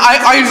fine. movie. Yeah,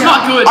 I It's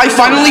not good. I It's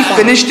finally not.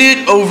 finished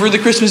it over the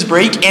Christmas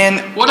break, and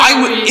What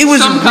are we, it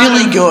was some kind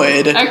really of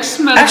good.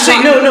 X-Men.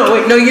 Actually,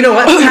 no, you know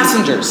what?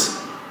 Passengers.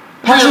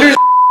 Passengers.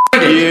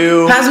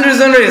 You. Passengers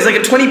is underrated. It's like a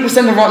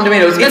 20% of Rotten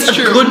Tomatoes. That's It's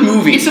a true. good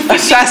movie. It's a 50,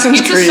 Assassin's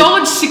it's Creed. a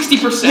solid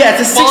 60%. Yeah,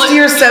 it's a 60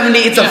 or 70.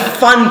 It's a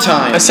fun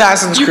time.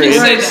 Assassin's You Creed.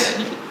 can say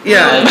that.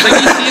 Yeah.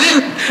 Like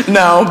you seen it?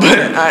 No, but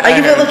I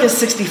give it like a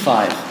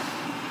 65.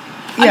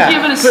 Yeah,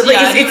 give it a- but like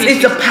yeah, I give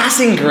it's it a a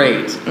passing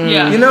grade.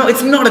 Yeah. You know,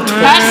 it's not a 20.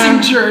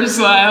 Passengers.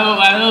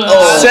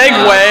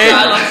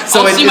 Segue.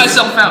 So I'll it see is-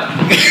 myself out.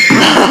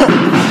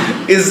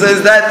 Is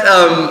that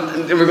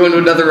we're going to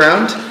another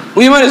round?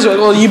 we might as well.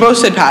 Well, you both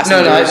said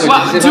passengers. No, I-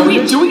 Well, Did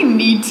you say do we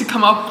need to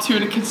come up to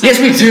a consensus? Yes,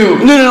 we do.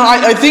 No.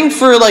 I think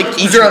for like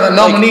each These are the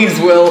nominees,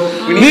 Will.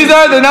 We need These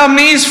are the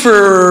nominees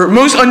for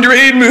most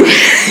underrated movie.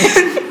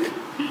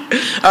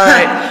 All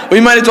right,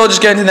 we might as well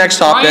just get into the next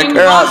topic Ryan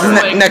or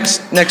Gosling.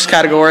 next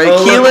category.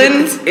 Oh, look,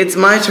 Keelan. it's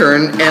my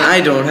turn, and I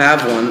don't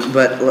have one,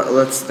 but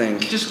let's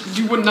think. Just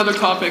do another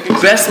topic.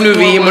 Best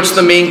movie in which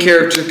the main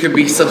character could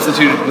be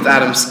substituted with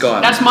Adam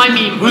Scott. That's my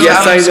meme. Who's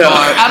Yes, Adam I know.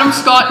 Scott? Adam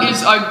Scott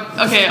is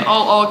okay.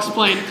 I'll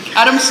explain.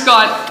 Adam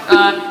Scott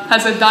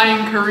has a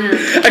dying career.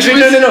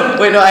 Actually, no.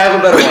 Wait, no, I have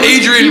a better one.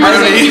 Adrian He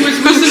Brody. was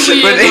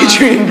recently With in,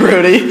 Adrian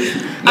Brody.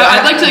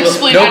 I'd like to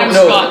explain Adam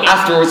Scott.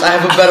 Afterwards, I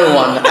have a better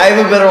one.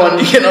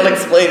 You cannot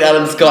explain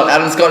Adam Scott.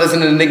 Adam Scott is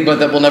an enigma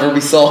that will never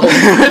be solved.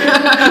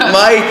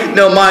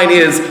 Mine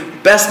is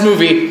best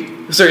movie.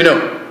 Sorry, no.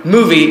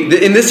 Movie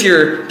in this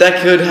year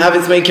that could have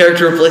its main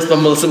character replaced by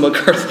Melissa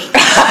McCarthy.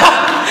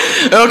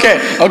 Okay.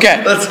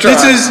 Let's try.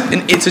 This is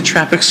an It's a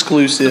Trap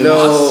exclusive.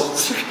 No.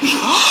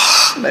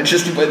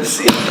 Manchester by the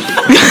Sea.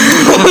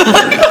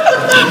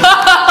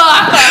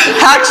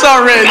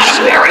 Hacksaw Ridge.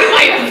 Bury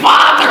my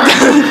father.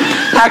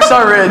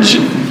 Hacksaw Ridge.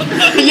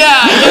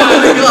 Yeah.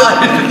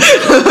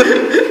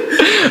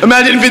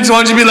 Imagine Vince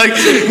Vaughn should be like,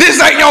 "This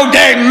ain't no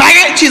damn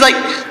maggot." She's like,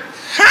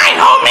 "Hi,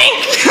 homie."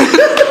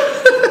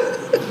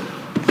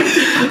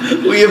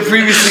 We have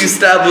previously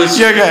established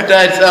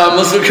that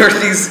Melissa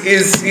McCarthy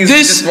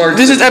is smart.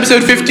 This is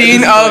episode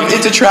 15 of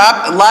It's a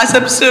Trap. Last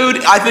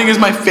episode, I think, is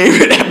my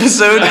favorite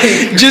episode,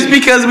 just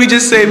because we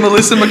just say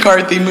Melissa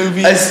McCarthy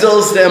movies. I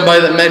still stand by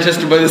that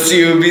Manchester by the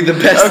Sea would be the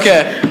best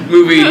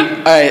movie.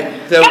 All right.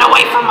 Get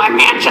away from my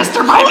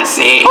Manchester by the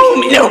Sea.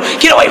 Homie, no,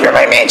 get away from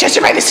my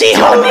Manchester by the Sea,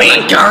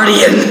 homie.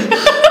 Guardian.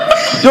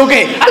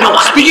 Okay,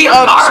 speaking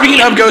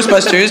of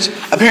Ghostbusters,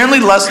 apparently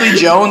Leslie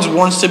Jones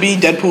wants to be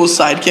Deadpool's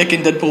sidekick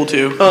in Deadpool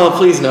 2. Oh,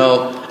 please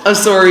no. I'm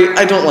sorry,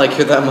 I don't like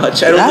her that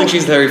much. I don't think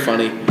she's very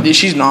funny.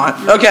 She's not.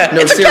 Okay.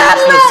 No,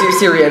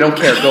 Siri, I don't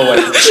care. Go away.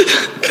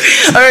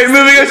 Alright,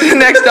 moving on to the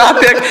next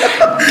topic.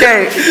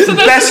 Okay. So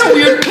that's such a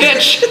weird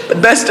pitch.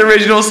 Best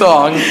original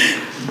song.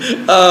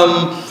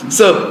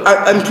 So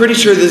I'm pretty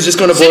sure this is just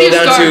going to boil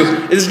down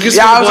to. I was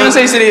going to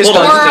say City of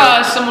Stars.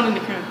 Or someone in the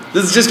crowd.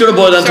 This is just going to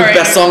boil down to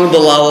best song of the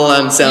La La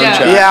Land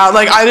soundtrack. Yeah,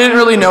 like I didn't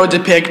really know what to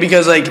pick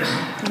because like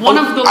one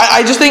of the.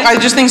 I just think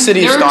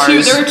City of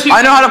Stars. There are two.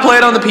 I know how to play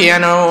it on the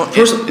piano.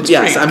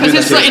 Yes, I'm doing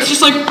that too. It's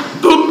just like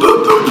boom,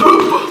 boom, boom,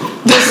 boom.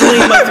 Personally,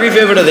 my three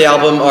favorite of the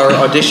album are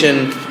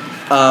Audition,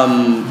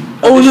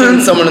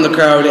 Someone in the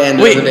Crowd, and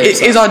wait,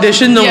 is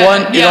Audition the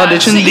one? Is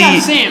Audition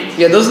same.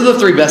 Yeah, those are the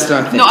three best,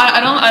 I think. No,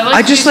 I don't. I like.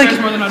 I just like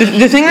more than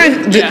the thing.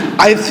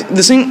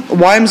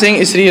 Why I'm saying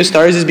is City of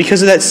Stars is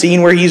because of that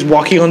scene where he's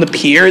walking on the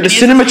pier. The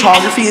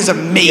cinematography is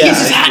amazing.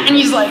 His hat, and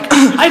he's like,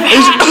 I've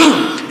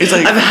hat. It's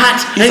like I have a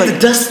hat. I have to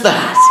dust the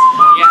hat.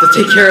 To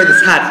take care of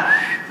this hat.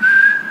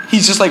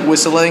 He's just like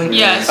whistling.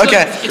 Yeah.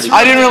 Okay.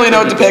 I didn't really know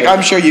what to pick.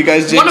 I'm sure you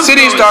guys did.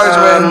 City of Stars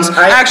wins.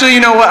 Actually, you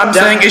know what? I'm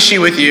saying Is She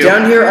With You?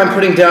 Down here, I'm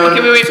putting down.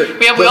 Okay, wait.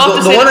 We all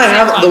have to the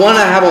one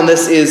I have on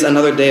this is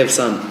Another Day of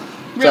Sun.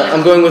 Really? So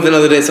I'm going with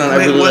Another Day of Sun. I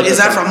really what like is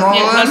that from? La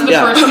La Land?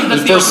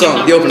 That's the first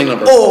song, the opening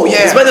number. Oh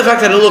yeah. Despite the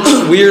fact that it looks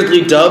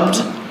weirdly dubbed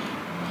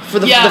for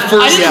the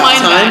first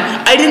time,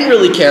 I didn't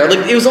really care.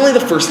 Like it was only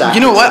the first act.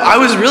 You know what? I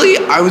was really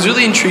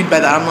intrigued by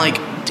that. I'm like,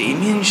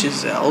 Damien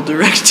Chazelle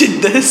directed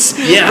this.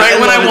 Yeah. Right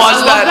when I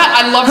watched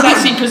that. I love that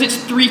scene because it's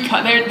three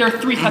cuts. There are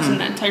three cuts in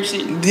that entire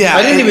scene. Yeah.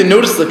 I didn't even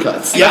notice the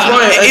cuts. Yeah. That's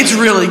why it's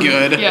really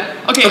good. Yeah.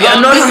 Okay.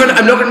 I'm not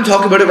going to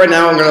talk about it right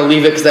now. I'm going to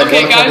leave it because I want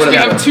to talk guys, about it. we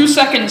have 2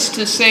 seconds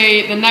to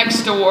say the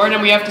next award,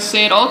 and we have to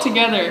say it all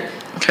together.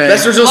 Okay.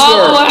 Best original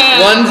score.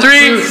 1, 3.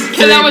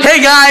 Hey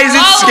guys,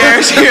 it's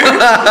Scares here.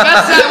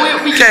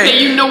 Okay.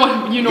 You know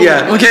what?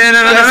 Yeah. Okay.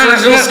 No. Best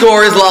original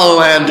score is La La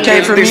Land.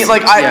 Okay, for me,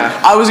 like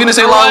I was gonna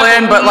say La La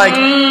Land, but like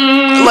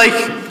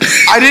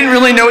I didn't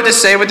really know what to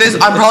say with this.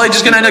 I'm probably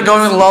just gonna end up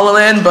going with La La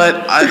Land,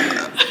 but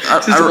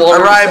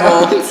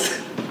Arrival.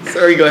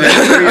 Sorry, go ahead.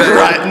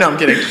 Right? No, I'm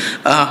kidding.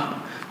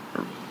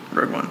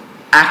 Rogue One.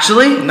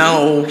 Actually,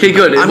 no. Okay,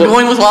 good. I'm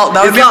going with La.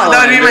 That would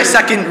be my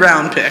second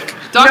round pick.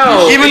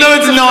 No, even though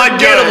it's not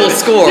forgettable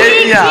score.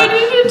 Yeah.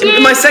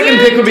 My second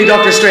pick would be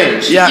Doctor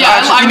Strange. Yeah,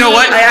 actually, you know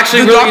what? I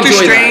actually the really Doctor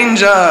enjoy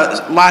Strange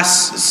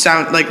last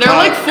sound like there are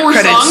like 4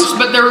 credits. songs,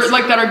 but they're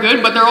like that are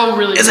good, but they're all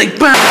really. It's like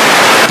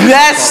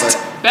best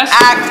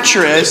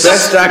actress.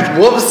 Best act.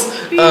 Whoops.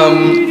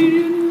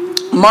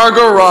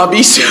 Margot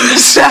Robbie,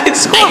 Suicide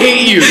Squad. I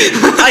hate you.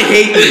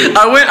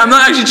 I'm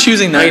not actually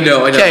choosing that. I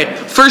know. Okay,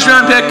 first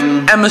round pick,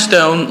 Emma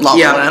Stone, La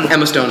La Land.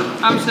 Emma Stone.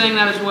 I'm saying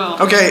that as well.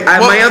 Okay,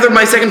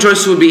 my second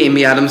choice would be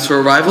Amy Adams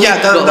for Arrival. Yeah,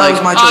 that was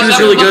my choice. She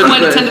was really good.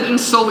 That intended in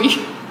Sully.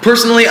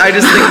 Personally, I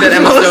just think that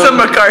Emma Melissa Stone.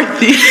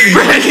 McCarthy.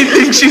 I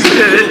think she's did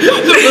it.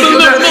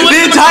 The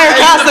entire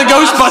cast of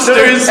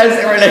Ghostbusters. As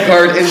Erin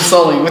Eckhart in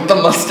Sully with the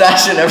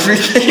mustache and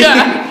everything.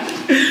 Yeah.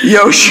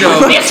 Yo,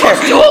 sure. This was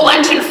dual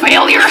engine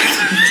failure.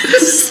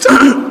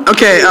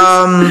 Okay,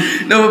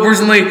 No, but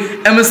personally,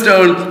 Emma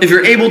Stone, if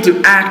you're able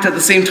to act at the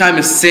same time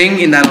as sing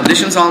in that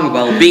audition song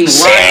while being live.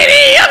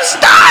 City of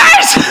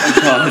Stars!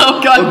 Oh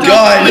God.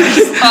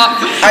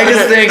 I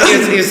just think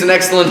it's an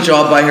excellent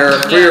job by her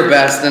for your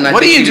best. And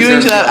what are you doing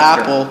to that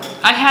apple?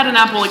 I had an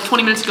apple like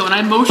 20 minutes ago, and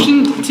I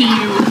motioned to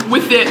you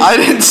with it. I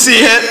didn't see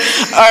it.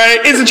 All right,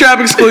 it's a Trap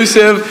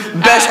exclusive.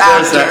 Best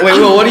actor. Wait,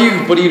 well, what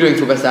are you doing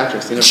for best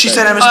actress? You know, she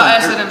said Emma Stone. I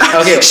said Emma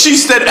Stone. Okay. She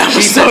said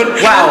Emma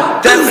Stone. Wow,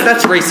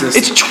 that's racist.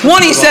 It's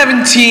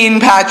 2017,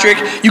 Patrick.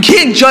 You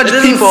can't judge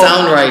people. It doesn't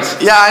sound right.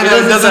 Yeah, I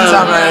know. It doesn't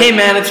sound right. Hey,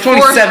 man, it's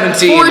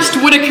 2017. Forrest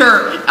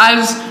Whitaker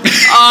as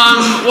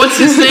what's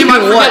his name?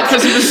 I forget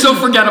because he was so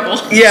forgettable.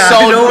 Yeah,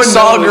 Saul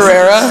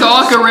Guerrera.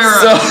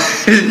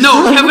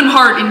 No, Kevin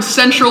Hart in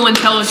Central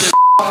Intelligence.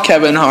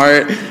 Kevin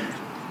Hart.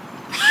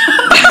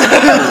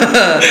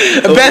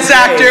 Best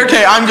actor.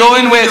 Okay, I'm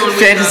going with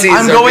fantasy.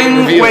 I'm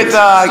going with.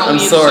 I'm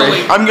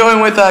sorry. I'm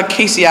going with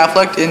Casey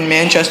Affleck in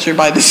Manchester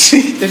by the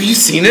Sea. Have you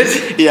seen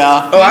it?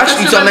 Yeah. Oh,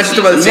 actually, you saw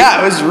Manchester by the Sea.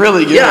 Yeah, it was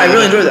really good. Yeah, I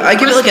really enjoyed it. I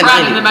give it like a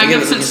 90. The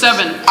Magnificent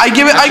Seven. I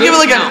give it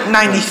like a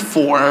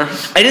 94. I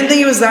didn't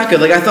think it was that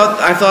good. Like I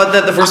thought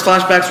that the first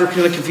flashbacks were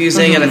kind of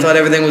confusing, and I thought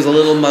everything was a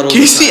little muddled.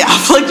 Casey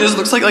Affleck just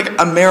looks like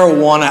a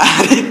marijuana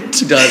addict.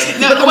 He does.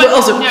 No, but wait,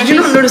 also, yeah, did you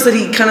not notice that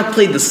he kind of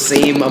played the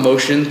same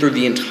emotion through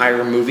the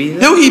entire movie?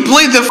 No, he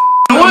played the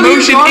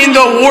emotion in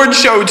the award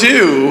show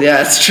too.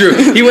 Yeah, it's true.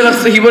 He went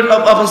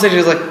up on stage and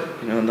he was like,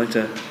 I'd like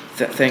to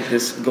thank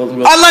this Golden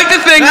Globe. I'd like to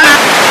thank.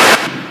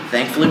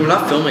 Thankfully, we're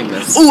not filming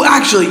this. Oh,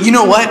 actually, you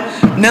know what?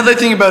 Another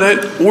thing about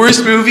it,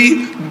 worst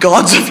movie,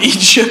 Gods of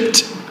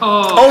Egypt.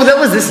 Oh, that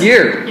was this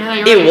year. Yeah,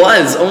 you're It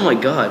right. was. Oh my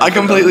god. I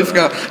completely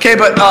forgot. Okay,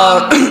 but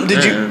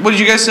what did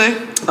you guys say?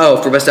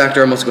 Oh, for best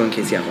actor, I'm also going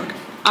Casey Affleck.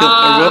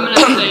 I'm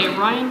gonna say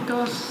Ryan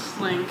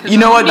Gosling. You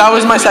know what? That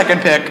was my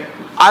second pick.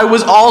 I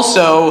was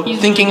also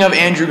thinking of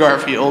Andrew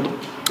Garfield.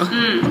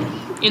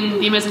 In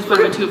The Amazing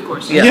Spider-Man 2, of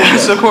course. Yeah.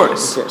 Yes, of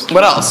course.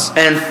 What else?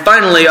 And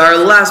finally, our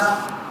last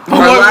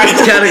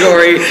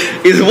category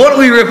is what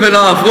we ripping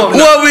off.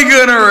 What we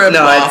gonna rip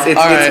off? It's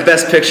All right.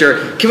 best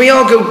picture. Can we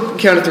all go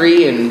count to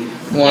three and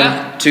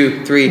Yeah. 1,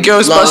 2, 3.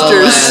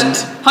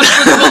 Ghostbusters. Hunt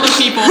for the Wilder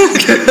People.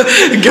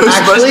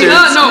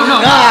 Ghostbusters.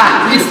 No.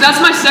 That's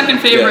my second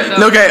favorite,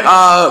 though. Okay,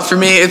 for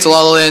me, it's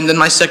La La Land. Then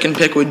my second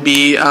pick would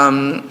be,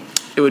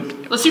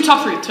 Let's do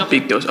top three.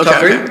 Big Ghost. Top Okay.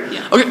 three?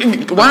 Yeah.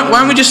 Okay. Why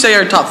don't we just say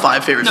our top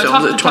 5 favorite No, films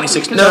top- of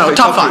 2016? top- No,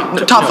 top 5.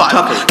 three. Top No, 5.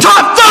 top three.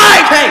 Top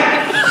 5. Hey!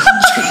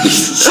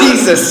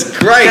 Jesus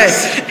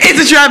Christ! Okay. It's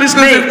a trap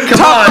exclusive. Mate, come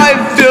Top on.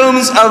 5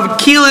 films of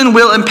Keelan,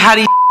 Will, and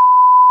Patty.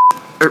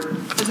 Is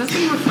that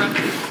something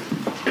refreshing?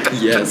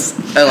 Yes,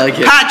 I like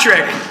it.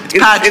 Patrick.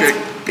 Patrick.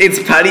 It's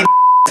Patty.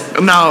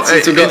 No,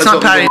 it's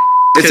not Patty.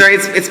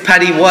 It's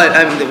Patty what?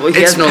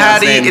 He has no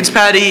last name. It's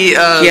Patty. He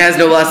has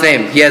no last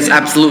name. He has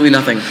absolutely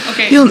nothing.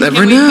 Okay. You'll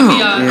never know.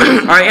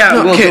 All right, yeah.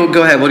 No, Well, okay.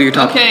 go ahead. What are your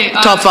top? Okay.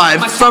 Top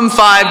 5. my From top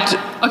 5 to.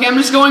 Okay, I'm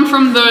just going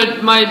from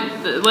my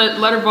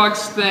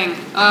letterbox thing.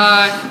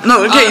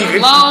 No, okay.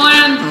 La La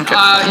Land.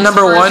 Is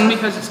Number first 1.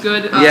 because it's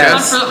good.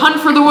 Yes. Hunt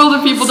for the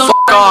Wilder People. Don't Fuck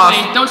strangle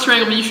off. me. Don't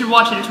strangle me. You should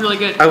watch it. It's really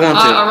good. I want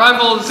to.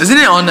 Arrival is Isn't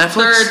it on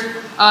Netflix? third.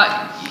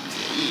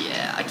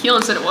 Yeah,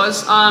 Keelan said it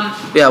was. Yeah, Hunt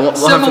for the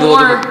Civil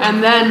Wilder War, People.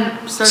 and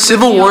then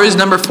Civil War is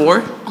number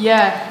 4.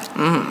 Yeah.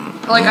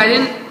 Like I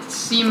didn't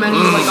see many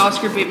like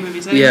Oscar bait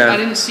movies. I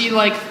didn't see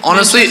like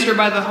Honestly- Manchester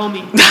by the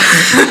Homie.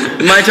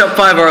 My top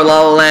 5 are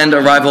La La Land,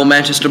 Arrival,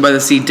 Manchester by the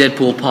Sea,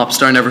 Deadpool,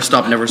 Popstar, Never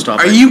Stop, Never Stop.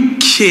 Are you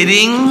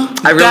kidding?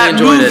 I really that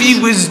enjoyed it. movie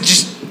was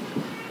just.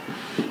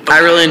 I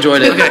really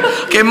enjoyed it.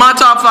 Okay, my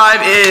top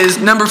 5 is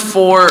number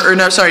 5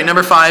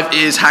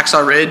 is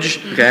Hacksaw Ridge.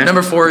 Okay.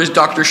 Number 4 is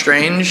Doctor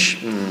Strange.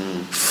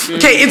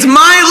 Okay, it's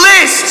my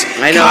list!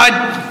 I know.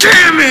 God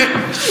damn it!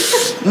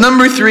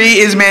 Number 3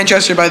 is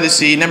Manchester by the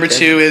Sea. Number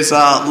 2 is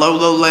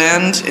Lolo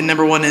Land. And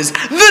number 1 is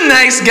The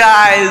Nice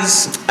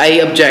Guys. I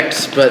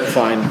object, but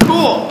fine.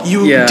 Cool.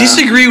 You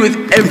disagree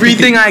with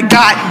everything I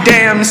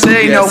goddamn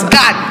say. Yes. No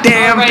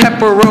goddamn Alright.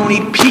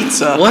 pepperoni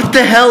pizza. What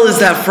the hell is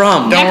that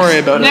from? Don't worry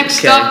about it. Next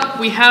Okay. up,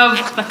 we have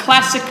the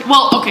classic.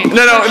 Well, okay. No.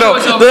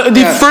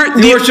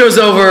 The award show's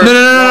over.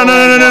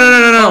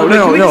 No.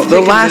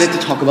 The last. to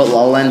talk about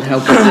La La Land. How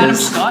good it Adam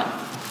is. Scott.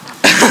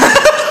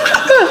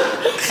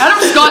 Adam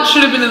Scott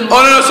should have been in.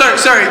 Oh no,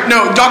 sorry.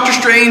 No, Doctor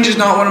Strange is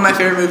not one of my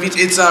favorite movies.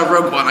 It's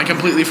Rogue One. I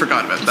completely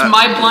forgot about that.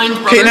 My Blind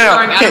Brother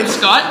starring Adam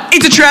Scott.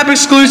 It's a trap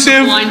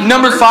exclusive. Blind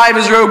Number Brother. 5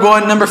 is Rogue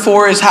One. Number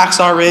 4 is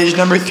Hacksaw Ridge.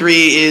 Number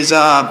 3 is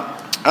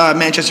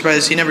Manchester by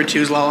the Sea. Number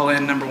 2 is La La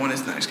Land. Number 1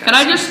 is The Nice Guys. Can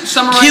I just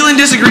summarize? Keelan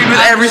disagreed with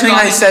Adam everything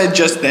Scott I is? said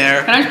just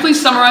there. Can I please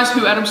summarize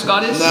who Adam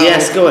Scott is? No.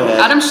 Yes, go ahead.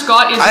 Adam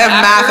Scott is. I have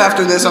an math actor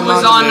after this, who I'm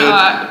was not on in the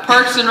mood.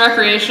 Parks and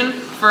Recreation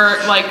for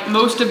like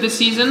most of the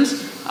seasons,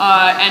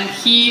 and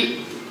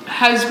he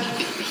has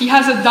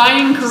a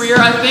dying career,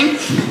 I think,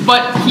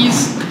 but he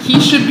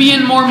should be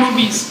in more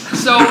movies.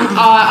 So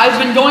I've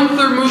been going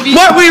through movies.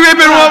 What we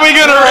ripping? What we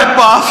gonna rip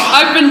off?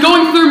 I've been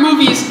going through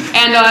movies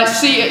and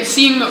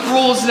seeing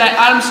roles that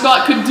Adam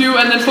Scott could do,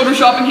 and then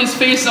photoshopping his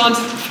face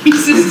onto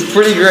pieces. It's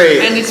pretty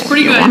great. And it's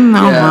pretty good.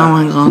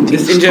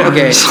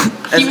 Okay.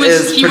 He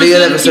was pretty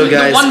good episode,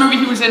 guys. The one movie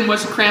he was in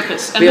was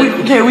Krampus. And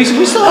Okay, we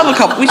still have a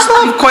couple. We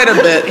still have quite a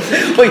bit.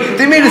 Wait,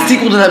 they made a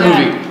sequel to that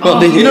movie. Oh,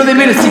 they You know they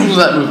made a sequel to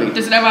that movie.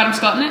 does it have Adam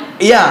Scott in it?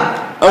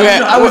 Yeah. Okay,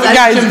 I was at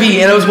guys, HMV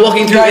and I was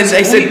walking through guys, and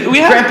I said we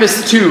have-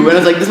 Krampus 2 and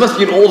I was like, this must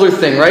be an older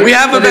thing, right? We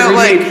have But they about,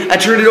 remade- I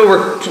turned it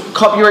over,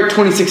 copyright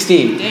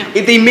 2016. Damn.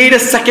 They made a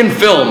second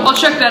film. I'll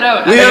check that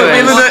out. We have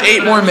Anyways. about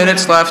 8 more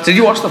minutes left Did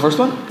you watch the first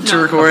one? to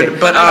record. Okay.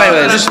 But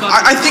Anyways.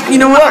 I think you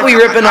know what we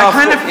ripping off?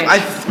 I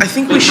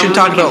think we should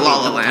talk about La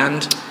La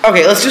Land.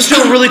 Okay, let's just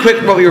do a really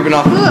quick what we were ripping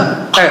off.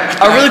 Alright,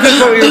 a really quick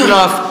what we were ripping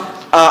off.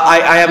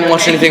 I haven't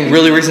watched anything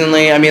really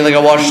recently. I mean, like I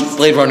watched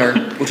Blade Runner,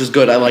 which was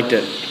good. I liked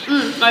it.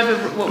 I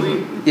have what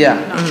we. Yeah.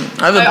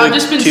 I have a I've big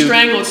just been two.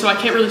 strangled, so I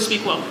can't really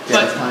speak well. Yeah,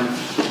 But it's fine.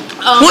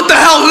 What the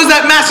hell? Who's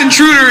that mass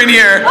intruder in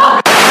here?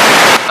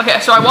 Okay,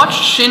 so I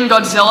watched Shin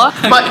Godzilla,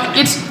 but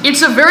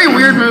it's a very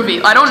weird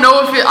movie. I don't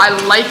know if I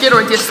like it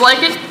or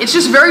dislike it. It's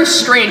just very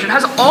strange. It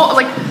has all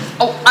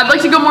I'd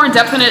like to go more in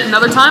depth in it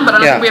another time, but I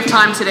don't think we have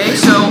time today,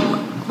 so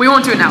we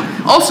won't do it now.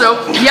 Also,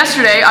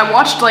 yesterday I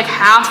watched like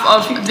half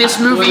of this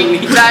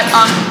movie that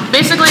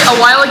basically a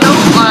while ago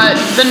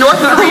the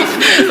North Korean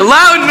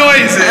Loud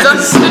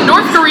noises. the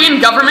North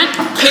Korean government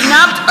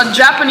kidnapped a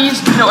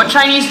Chinese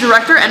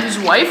director and his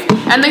wife,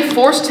 and they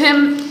forced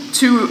him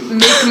to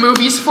make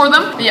movies for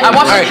them. Yeah, I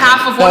watched like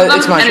half of one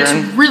of them,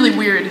 it's really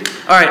weird.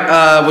 All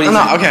right, what do you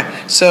think?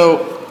 Okay,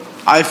 so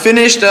I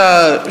finished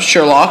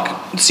Sherlock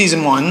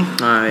season 1.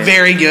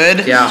 Very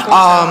good. Yeah.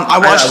 I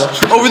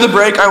watched over the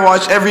break. I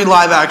watched every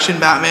live-action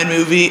Batman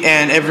movie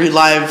and every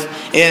live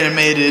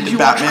animated Did you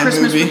Batman watch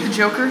Christmas movie. with the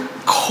Joker?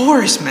 Of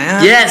course,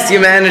 man. Yes, you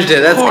managed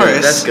it. That's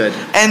good. That's good.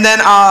 And then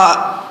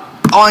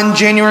on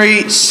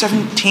January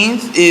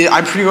 17th,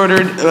 I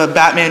pre-ordered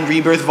Batman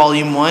Rebirth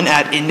Volume 1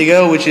 at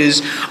Indigo, which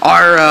is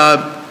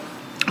our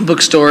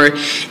bookstore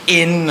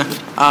in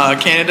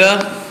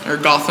Canada, or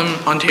Gotham,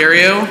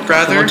 Ontario,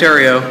 rather.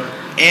 Ontario.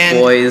 And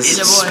boys.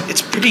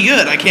 It's pretty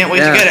good. I can't wait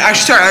to get it.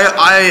 Actually, sorry,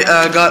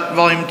 I got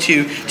Volume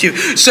 2 too.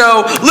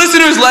 So,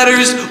 listeners'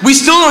 letters, we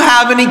still don't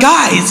have any.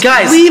 Guys,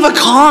 leave a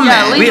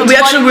comment. Yeah,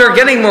 we were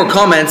getting more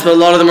comments, but a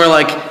lot of them were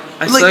like,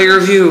 I saw your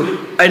review.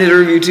 I did a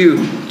review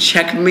too.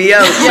 Check me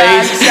out, Yeah,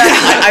 mate.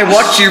 exactly. I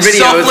watched your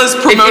videos. Selfless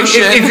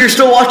promotion. If you're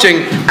still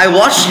watching, I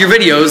watched your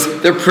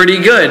videos. They're pretty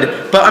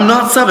good, but I'm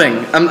not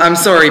subbing. I'm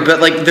sorry,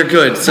 but like they're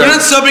good. So. We're not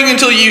subbing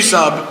until you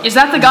sub. Is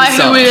that the guy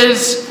who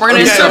is? We're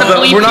gonna start a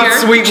bleep we're not.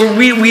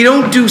 here. We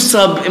don't do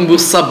sub and we'll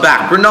sub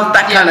back. We're not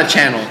that kind of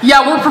channel.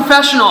 Yeah, we're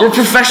professional. We're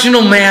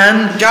professional,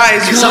 man.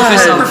 Guys, it's a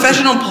God.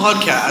 professional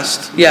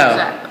podcast. Yeah.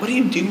 Exactly. What are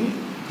you doing?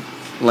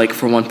 Like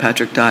for one,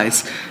 Patrick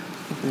dies.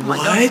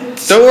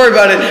 What? Don't worry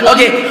about it.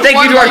 Okay,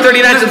 thank you to our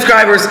 39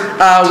 subscribers.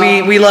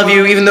 We love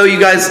you, even though you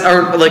guys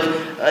are like.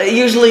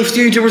 Usually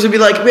YouTubers would be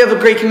like, we have a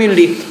great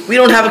community. We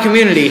don't have a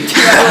community.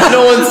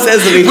 No one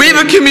says anything. We have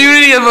a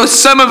community of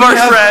some of our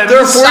friends. There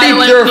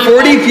are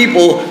 40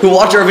 people who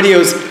watch our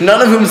videos,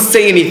 none of whom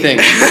say anything.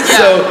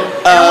 So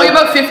and only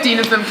about 15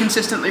 of them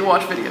consistently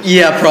watch videos.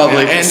 Yeah,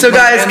 probably. So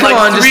guys, come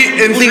on,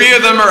 three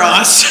of them are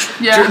us.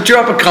 Yeah.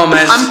 Drop a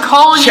comment. I'm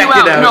calling Check you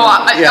out. it out. No,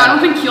 I don't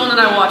think Keelan and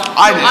I watch it.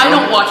 I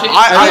don't watch it.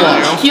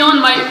 I do.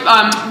 Keelan might.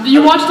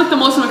 You watched like the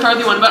Melissa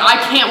McCarthy one, but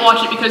I can't watch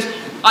it because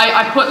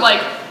I put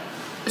like.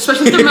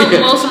 Especially the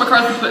Melissa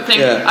McCarthy thing.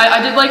 Yeah.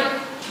 I did like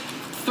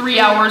 3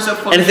 hours of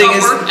Photoshop and the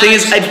thing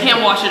is, I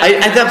can't watch it.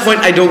 At that point,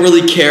 I don't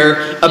really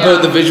care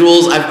about the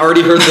visuals. I've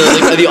already heard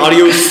the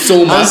audio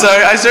so much.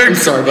 I'm sorry. I'm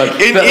sorry, but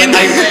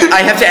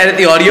I have to edit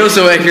the audio,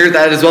 so I hear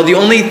that as well. The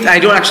only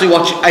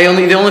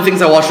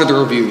things I watch are the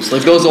reviews.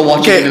 Like those I'll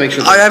watch to make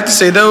sure. I have to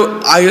say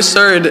though, I just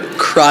started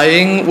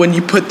crying when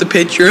you put the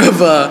picture of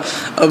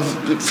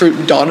for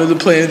Dawn of the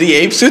Planet of the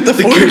Apes with the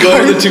four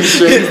the two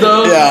strings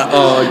though. Yeah.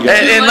 Oh god.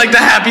 And like the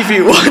Happy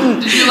Feet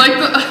one. Did you like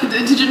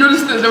Did you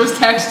notice that there was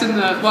text in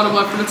the bottom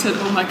left that said,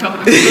 "Oh my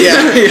god"? Yeah.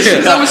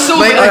 That was so.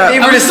 My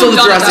favorite is still the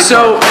Jurassic.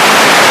 So.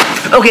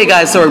 Okay,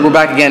 guys, sorry, we're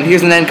back again.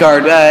 Here's an end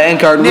card. Nick,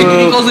 can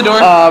you close the door?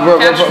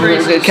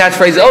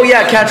 Catchphrases. Oh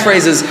yeah,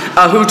 catchphrases.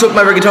 Who took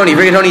my rigatoni?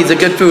 Rigatoni is a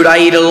good food. I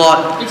eat it a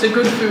lot. It's a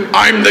good food.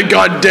 I'm the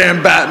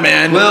goddamn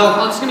Batman.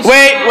 Well, it's gonna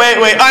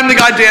wait. I'm the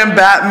goddamn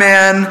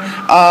Batman.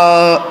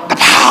 The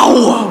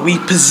power we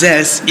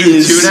possess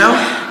is two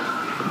now.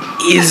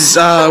 Is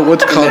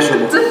what's called?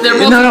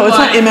 No, it's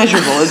not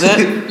immeasurable, is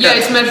it? Yeah,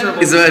 it's measurable.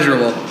 It's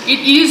measurable. It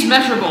is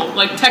measurable,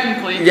 like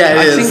technically.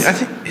 Yeah, it is. I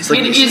think it's like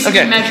it is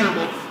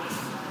immeasurable.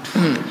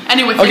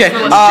 Anyway, okay. Thanks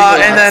for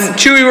listening. And then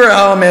Chewie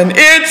Hellman.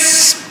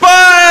 It's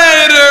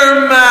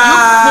Spider-Man.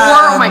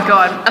 Oh my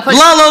god.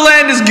 La La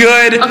Land is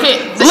good.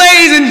 Okay.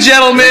 Ladies and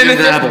gentlemen,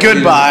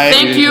 goodbye.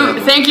 Thank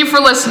you for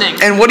listening.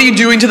 And what are you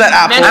doing to that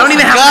apple? I don't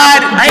even have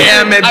God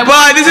damn it.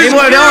 Bye. This is.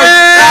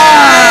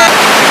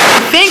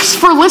 Thanks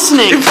for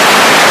listening.